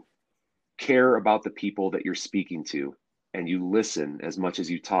you care about the people that you're speaking to, and you listen as much as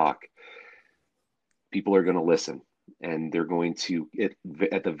you talk, people are going to listen, and they're going to,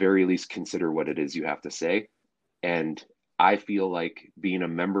 at the very least, consider what it is you have to say. And I feel like being a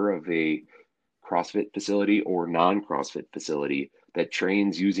member of a CrossFit facility or non-CrossFit facility that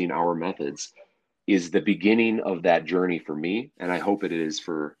trains using our methods is the beginning of that journey for me. And I hope it is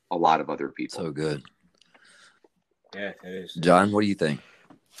for a lot of other people. So good. Yeah, it is. John, what do you think?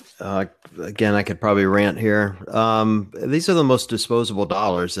 Again, I could probably rant here. These are the most disposable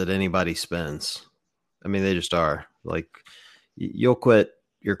dollars that anybody spends. I mean, they just are. Like, you'll quit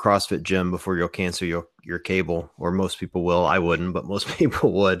your CrossFit gym before you'll cancel your cable, or most people will. I wouldn't, but most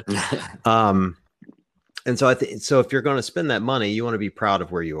people would. And so if you're going to spend that money, you want to be proud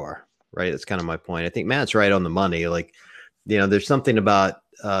of where you are, right? That's kind of my point. I think Matt's right on the money. Like, there's something about,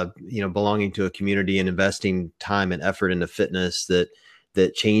 belonging to a community and investing time and effort into fitness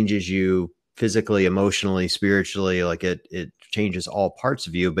that changes you physically, emotionally, spiritually. Like it changes all parts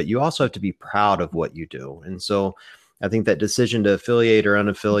of you, but you also have to be proud of what you do. And so I think that decision to affiliate or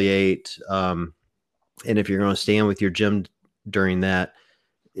unaffiliate, and if you're going to stand with your gym during that,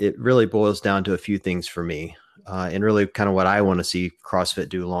 it really boils down to a few things for me, and really kind of what I want to see CrossFit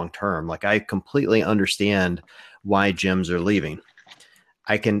do long term. Like, I completely understand why gyms are leaving.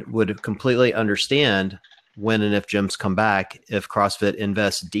 Would completely understand when and if gyms come back, if CrossFit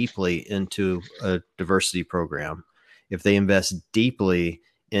invests deeply into a diversity program, if they invest deeply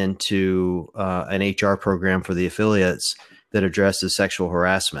into an HR program for the affiliates that addresses sexual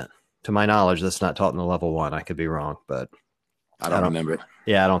harassment. To my knowledge, that's not taught in the level 1. I could be wrong, but I don't remember it.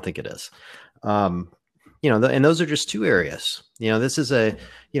 Yeah, I don't think it is. And those are just 2 areas. This is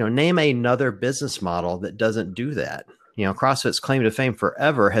name another business model that doesn't do that. CrossFit's claim to fame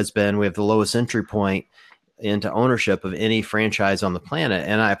forever has been, we have the lowest entry point into ownership of any franchise on the planet.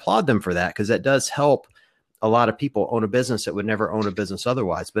 And I applaud them for that, because that does help a lot of people own a business that would never own a business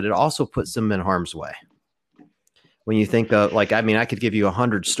otherwise, but it also puts them in harm's way. When you think of, I could give you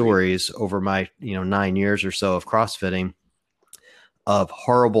 100 stories over my, 9 years or so of CrossFitting of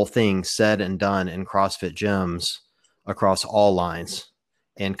horrible things said and done in CrossFit gyms across all lines,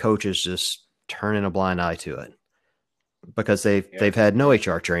 and coaches just turning a blind eye to it. because they've had no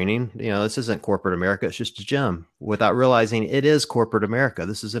HR training. This isn't corporate America. It's just a gym, without realizing it is corporate America.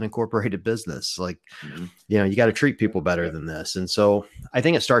 This is an incorporated business. Like, you got to treat people better than this. And so I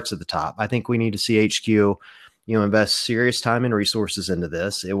think it starts at the top. I think we need to see HQ, invest serious time and resources into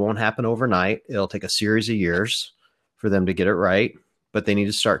this. It won't happen overnight. It'll take a series of years for them to get it right, but they need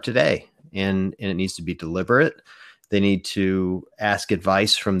to start today, and it needs to be deliberate. They need to ask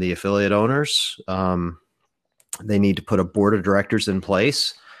advice from the affiliate owners. They need to put a board of directors in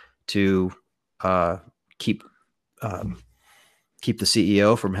place to keep the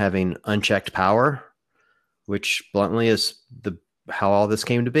CEO from having unchecked power, which bluntly is how all this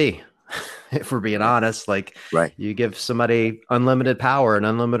came to be. If we're being honest, like, right. You give somebody unlimited power and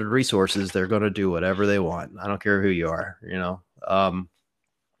unlimited resources, they're going to do whatever they want. I don't care who you are,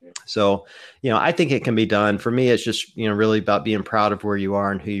 So, I think it can be done. For me, it's just, really about being proud of where you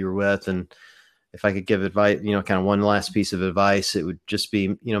are and who you're with. And if I could give advice, kind of one last piece of advice, it would just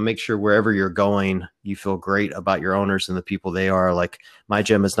be, make sure wherever you're going, you feel great about your owners and the people they are. Like, my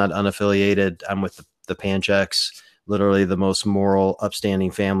gym is not unaffiliated. I'm with the Pancheks, literally the most moral,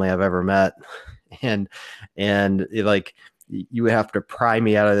 upstanding family I've ever met. And like, you would have to pry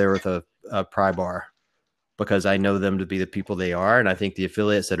me out of there with a pry bar, because I know them to be the people they are. And I think the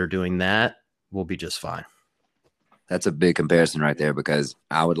affiliates that are doing that will be just fine. That's a big comparison right there, because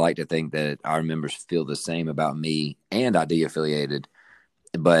I would like to think that our members feel the same about me and I de-affiliated.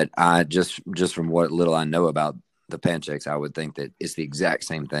 But I just from what little I know about the Pancheks, I would think that it's the exact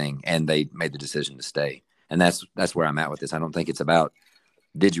same thing, and they made the decision to stay. And that's where I'm at with this. I don't think it's about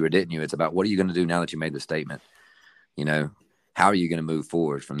did you or didn't you. It's about what are you going to do now that you made the statement? How are you going to move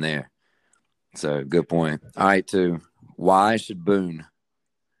forward from there? So good point. All right, why should Boone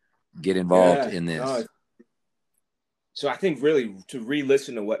get involved in this? So I think really to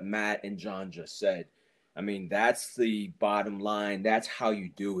re-listen to what Matt and John just said, I mean, that's the bottom line. That's how you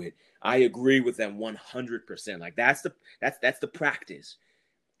do it. I agree with them 100%. Like, that's the practice.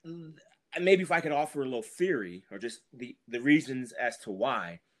 Maybe if I could offer a little theory or just the reasons as to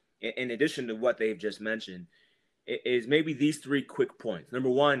why, in addition to what they've just mentioned, is maybe these 3 quick points. Number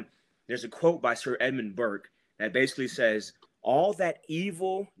one, there's a quote by Sir Edmund Burke that basically says, all that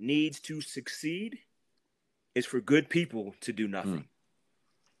evil needs to succeed is for good people to do nothing.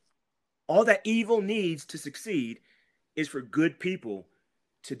 All that evil needs to succeed is for good people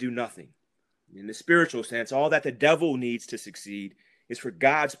to do nothing. In the spiritual sense, all that the devil needs to succeed is for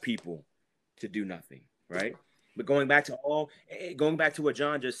God's people to do nothing, right? But going back to what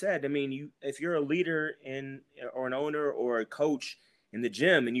John just said, I mean, if you're a leader or an owner or a coach in the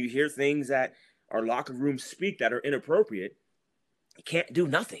gym and you hear things that our locker rooms speak that are inappropriate, you can't do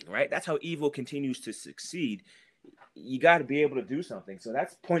nothing, right? That's how evil continues to succeed. You got to be able to do something. So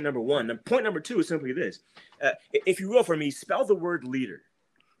that's point number one. And point number 2 is simply this. If you will, for me, spell the word leader.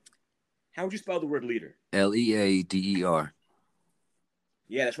 How would you spell the word leader? Leader.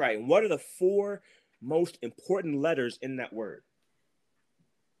 Yeah, that's right. And what are the 4 most important letters in that word?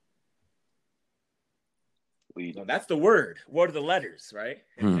 Lead. No, that's the word. What are the letters, right?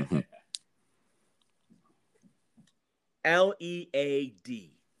 Lead.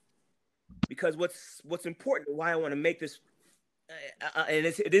 Because what's important, why I want to make this, and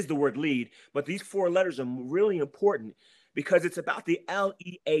it is the word lead, but these 4 letters are really important because it's about the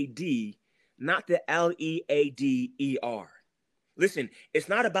Lead, not the Leader. Listen, it's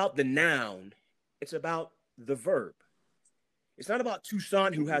not about the noun. It's about the verb. It's not about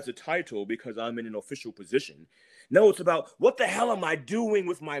Toussaint who has a title because I'm in an official position. No, it's about what the hell am I doing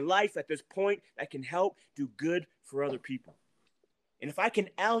with my life at this point that can help do good for other people. And if I can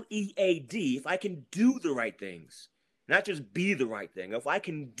Lead, if I can do the right things, not just be the right thing, if I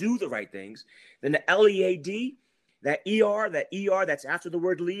can do the right things, then the Lead, that ER that's after the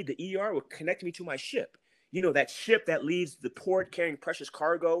word lead, the ER will connect me to my ship. That ship that leaves the port carrying precious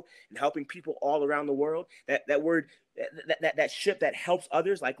cargo and helping people all around the world. That ship that helps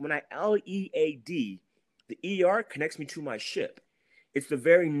others. Like when I Lead, the ER connects me to my ship. It's the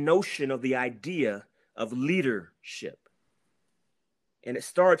very notion of the idea of leadership. And it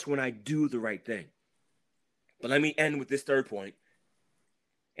starts when I do the right thing. But let me end with this 3rd point,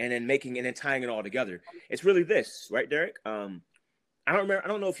 and then tying it all together. It's really this, right, Derek? I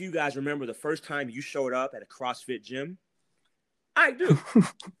don't know if you guys remember the first time you showed up at a CrossFit gym. I do.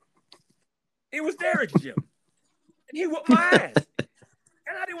 It was Derek's gym. And he whooped my ass.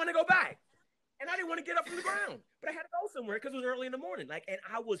 And I didn't want to go back. And I didn't want to get up from the ground. But I had to go somewhere because it was early in the morning. And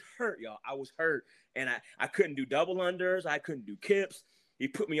I was hurt, y'all. I was hurt. And I couldn't do double unders. I couldn't do kips. He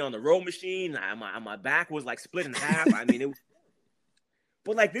put me on the row machine. My back was like split in half. I mean, it was.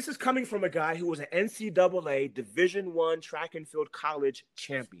 But like, this is coming from a guy who was an NCAA Division I track and field college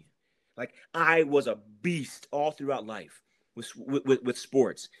champion. Like, I was a beast all throughout life with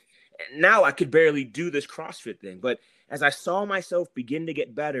sports. And now I could barely do this CrossFit thing. But as I saw myself begin to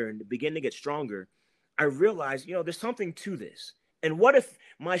get better and begin to get stronger, I realized, there's something to this. And what if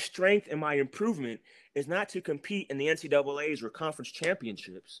my strength and my improvement is not to compete in the NCAAs or conference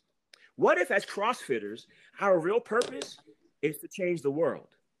championships? What if, as CrossFitters, our real purpose is to change the world,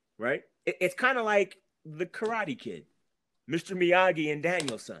 right? It's kind of like the Karate Kid, Mr. Miyagi and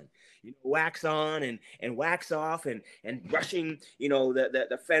Daniel-san, wax on and wax off and brushing,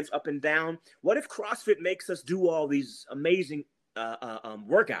 the fence up and down. What if CrossFit makes us do all these amazing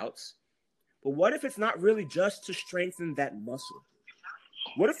workouts, but what if it's not really just to strengthen that muscle?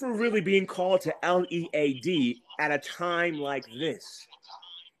 What if we're really being called to LEAD at a time like this?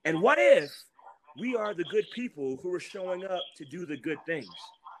 And what if we are the good people who are showing up to do the good things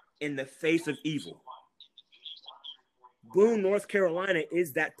in the face of evil? Boone, North Carolina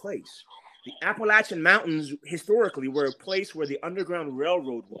is that place. The Appalachian Mountains historically were a place where the Underground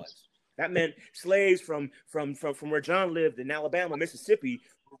Railroad was. That meant slaves from where John lived in Alabama, Mississippi,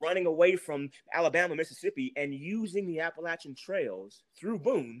 were running away from Alabama, Mississippi, and using the Appalachian trails through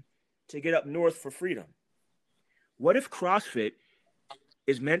Boone to get up north for freedom. What if CrossFit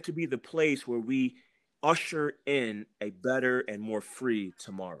is meant to be the place where we usher in a better and more free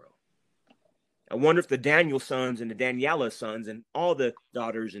tomorrow? I wonder if the Daniel sons and the Daniela sons and all the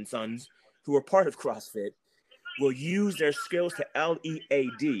daughters and sons who are part of CrossFit will use their skills to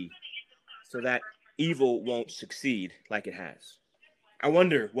LEAD so that evil won't succeed like it has. I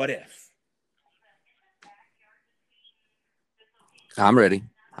wonder, what if? I'm ready.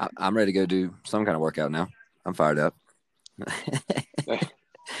 I'm ready to go do some kind of workout now. I'm fired up.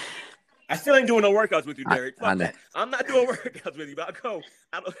 I still ain't doing no workouts with you, Derek. I know. I'm not doing workouts with you, but I'll go.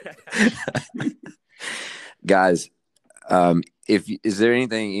 Guys, is there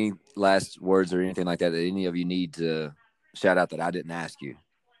any last words or anything like that any of you need to shout out that I didn't ask you?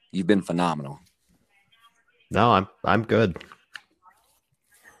 You've been phenomenal. No, I'm good.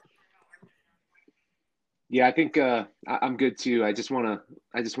 Yeah, I think I'm good too. I just want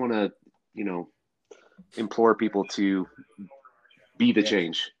to, implore people to be the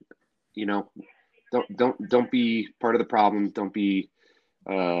change. Don't be part of the problem. Don't be,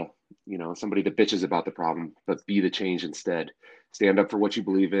 somebody that bitches about the problem, but be the change instead. Stand up for what you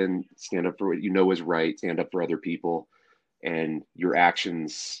believe in. Stand up for what you know is right. Stand up for other people, and your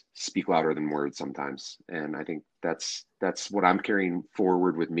actions speak louder than words sometimes. And I think that's what I'm carrying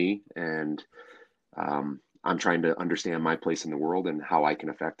forward with me. And I'm trying to understand my place in the world and how I can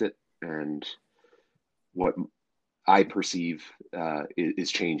affect it. And what I perceive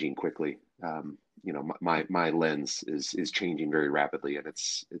is changing quickly. My lens is changing very rapidly, and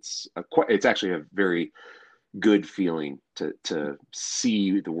it's actually a very good feeling to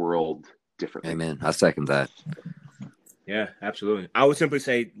see the world differently. Amen. I second that. Yeah, absolutely. I would simply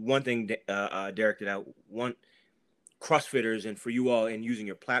say one thing, Derek, that I want CrossFitters and for you all in using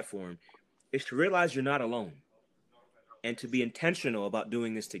your platform is to realize you're not alone and to be intentional about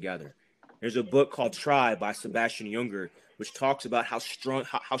doing this together. There's a book called Try by Sebastian Junger, which talks about how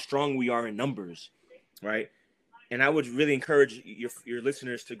strong we are in numbers, right? And I would really encourage your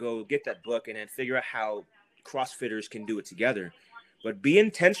listeners to go get that book and then figure out how CrossFitters can do it together. But be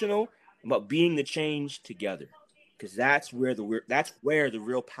intentional about being the change together, because that's where the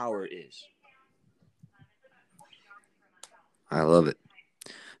real power is. I love it.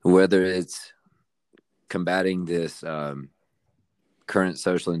 Whether it's combating this current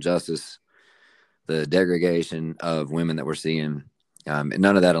social injustice, the degradation of women that we're seeing,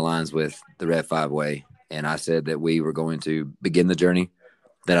 none of that aligns with the RevFive way. And I said that we were going to begin the journey,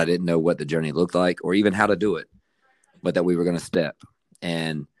 that I didn't know what the journey looked like or even how to do it, but that we were going to step.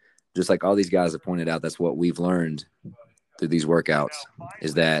 And just like all these guys have pointed out, that's what we've learned through these workouts,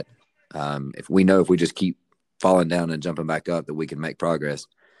 is that if we just keep falling down and jumping back up, that we can make progress.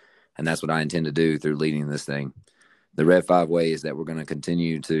 And that's what I intend to do through leading this thing. The RevFive way is that we're going to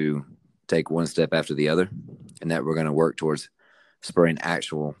continue to take one step after the other, and that we're going to work towards spurring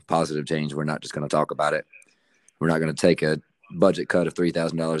actual positive change. We're not just going to talk about it. We're not going to take a budget cut of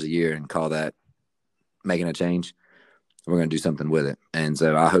 $3,000 a year and call that making a change. We're going to do something with it. And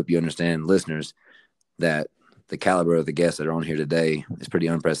so I hope you understand, listeners, that the caliber of the guests that are on here today is pretty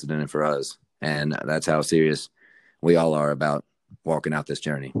unprecedented for us. And that's how serious we all are about walking out this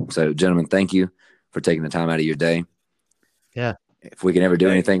journey. So, gentlemen, thank you for taking the time out of your day. Yeah. If we can ever do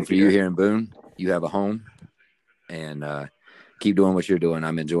anything for you here in Boone, you have a home, and keep doing what you're doing.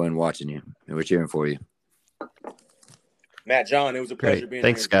 I'm enjoying watching you, and we're cheering for you. Matt, John, it was a pleasure Great. being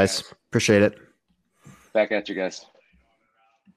Thanks, here with you guys. Appreciate it. Back at you guys.